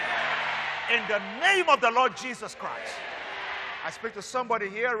 In the name of the Lord Jesus Christ, I speak to somebody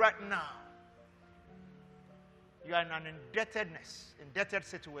here right now. You are in an indebted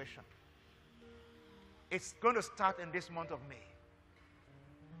situation. It's going to start in this month of May.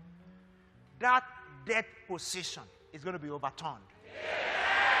 That debt position is going to be overturned.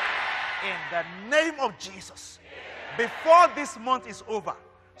 In the name of Jesus. Before this month is over,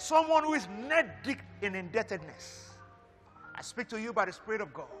 someone who is net deep in indebtedness, I speak to you by the Spirit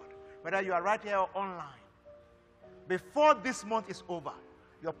of God, whether you are right here or online. Before this month is over,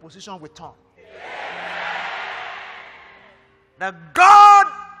 your position will turn. The God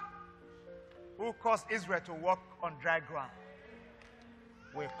who caused Israel to walk on dry ground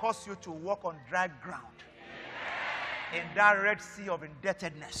will cause you to walk on dry ground in that Red Sea of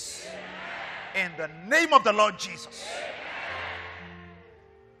indebtedness. In the name of the Lord Jesus.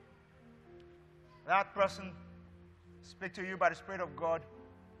 That person speak to you by the Spirit of God.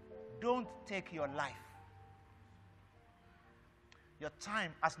 Don't take your life. Your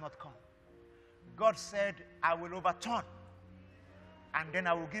time has not come. God said, I will overturn, and then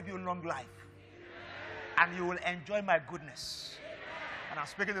I will give you long life, and you will enjoy my goodness. And I'm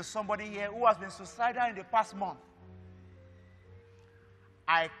speaking to somebody here who has been suicidal in the past month.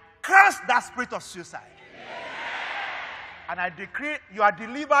 I curse that spirit of suicide. And I decree you are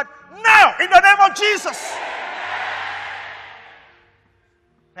delivered now in the name of Jesus.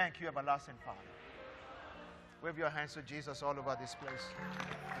 Thank you, everlasting Father. Wave your hands to Jesus all over this place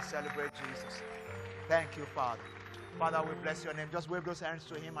and celebrate Jesus. Thank you, Father. Father, we bless your name. Just wave those hands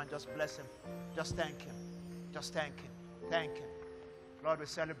to him and just bless him. Just thank him. Just thank him. Thank him. Lord, we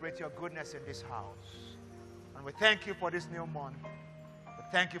celebrate your goodness in this house. And we thank you for this new month. We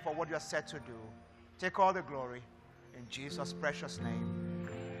thank you for what you are set to do. Take all the glory in Jesus' precious name.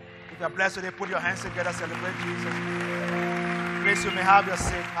 If you are blessed today, put your hands together, celebrate Jesus. Please, you may have your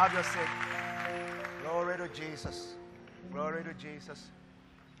seat. Have your seat. Glory to Jesus. Glory to Jesus.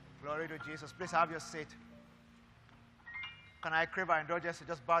 Glory to Jesus. Please have your seat. Can I crave our indulgence to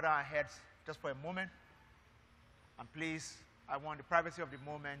just bow down our heads just for a moment? And please, I want the privacy of the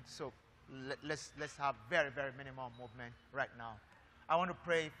moment, so let's have very, very minimal movement right now. I want to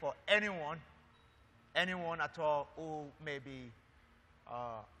pray for anyone at all who may be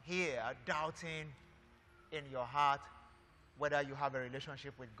here doubting in your heart whether you have a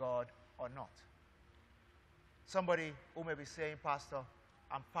relationship with God or not. Somebody who may be saying, Pastor,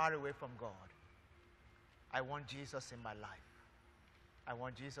 I'm far away from God. I want Jesus in my life. I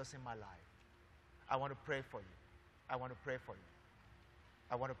want Jesus in my life. I want to pray for you. I want to pray for you.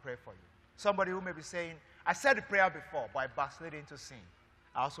 I want to pray for you. Somebody who may be saying, I said the prayer before, but I backslid into sin.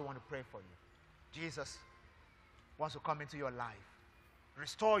 I also want to pray for you. Jesus wants to come into your life,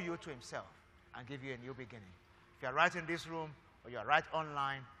 restore you to himself, and give you a new beginning. If you're right in this room or you're right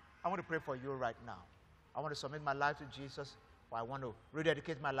online, I want to pray for you right now. I want to submit my life to Jesus, or I want to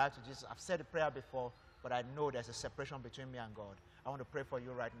rededicate my life to Jesus. I've said the prayer before, but I know there's a separation between me and God. I want to pray for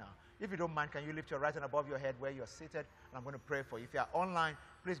you right now. If you don't mind, can you lift your right hand above your head where you're seated? And I'm going to pray for you. If you're online,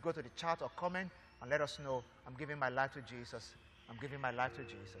 please go to the chat or comment and let us know, I'm giving my life to Jesus. I'm giving my life to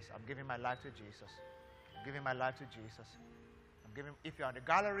Jesus. I'm giving my life to Jesus. I'm giving my life to Jesus. If you're on the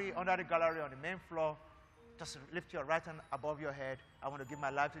gallery, under the gallery, on the main floor, just lift your right hand above your head. I want to give my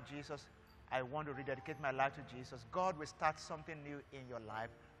life to Jesus. I want to rededicate my life to Jesus. God will start something new in your life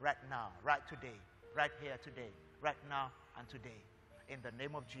right now, right today, right here today, right now and today. In the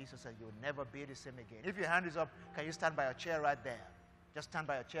name of Jesus, and you'll never be the same again. If your hand is up, can you stand by your chair right there? Just stand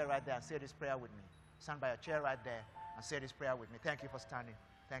by your chair right there and say this prayer with me. Stand by your chair right there and say this prayer with me. Thank you for standing.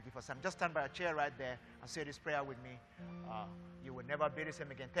 Thank you for standing. Just stand by your chair right there and say this prayer with me. You will never be the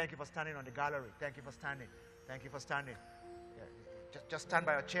same again. Thank you for standing on the gallery. Thank you for standing. Thank you for standing. Just stand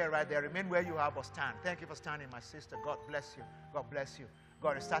by your chair right there. Remain where you are, but stand. Thank you for standing, my sister. God bless you. God bless you.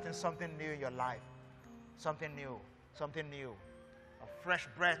 God is starting something new in your life. Something new. Something new. A fresh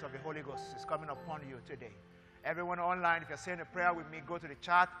breath of the Holy Ghost is coming upon you today. Everyone online, if you're saying a prayer with me, go to the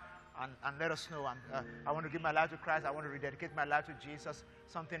chat and let us know. I want to give my life to Christ. I want to rededicate my life to Jesus.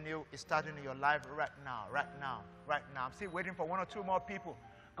 Something new is starting in your life right now, right now, right now. I'm still waiting for one or two more people.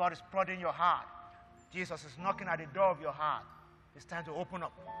 God is prodding your heart. Jesus is knocking at the door of your heart. It's time to open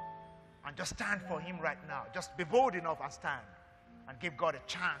up. And just stand for him right now. Just be bold enough and stand. And give God a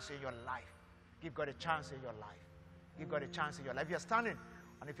chance in your life. Give God a chance in your life. Give God a chance in your life. If you're standing,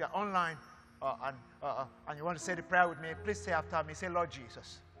 and if you're online, and you want to say the prayer with me, please say after me. Say, Lord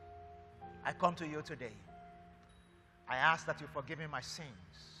Jesus, I come to you today. I ask that you forgive me my sins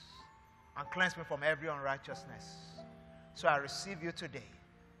and cleanse me from every unrighteousness. So I receive you today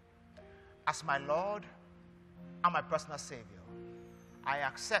as my Lord and my personal Savior. I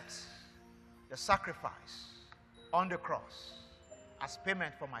accept the sacrifice on the cross as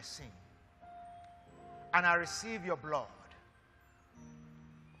payment for my sin. And I receive your blood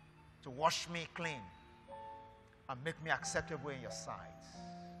to wash me clean and make me acceptable in your sight.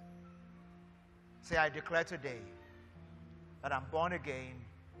 Say, I declare today that I'm born again.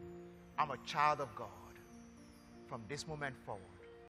 I'm a child of God from this moment forward.